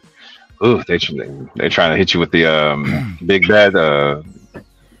 SciShow. Ooh, they're trying to hit you with the big bad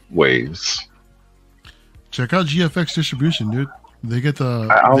waves. Check out GFX Distribution, dude. They get the.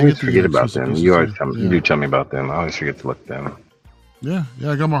 I always forget about them. You always you do tell me about them. I always forget to look at them. Yeah,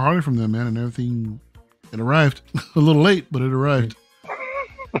 I got my Harley from them, man, and everything. It arrived a little late, but it arrived.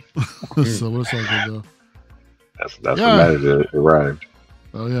 So what's all good though? That's what matters. It arrived.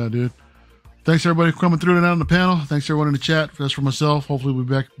 Oh yeah, dude. Thanks everybody for coming through tonight on the panel. Thanks everyone in the chat. That's for myself. Hopefully we'll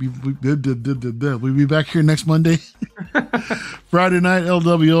be back here next Monday. Friday night,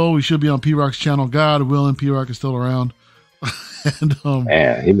 LWO. We should be on PRock's channel. God willing, PRock is still around. And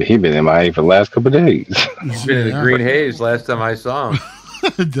man, he been MIA for the last couple of days. He's been in the green haze last time I saw him.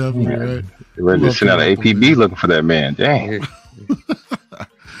 Definitely right. They're ready to send out an APB looking for that man. Dang.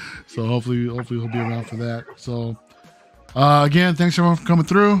 So hopefully he'll be around for that. So again, thanks everyone for coming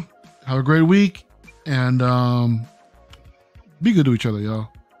through. Have a great week, and be good to each other, y'all.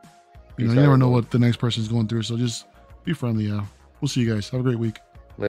 You never know what the next person's going through, so just be friendly, y'all. We'll see you guys. Have a great week.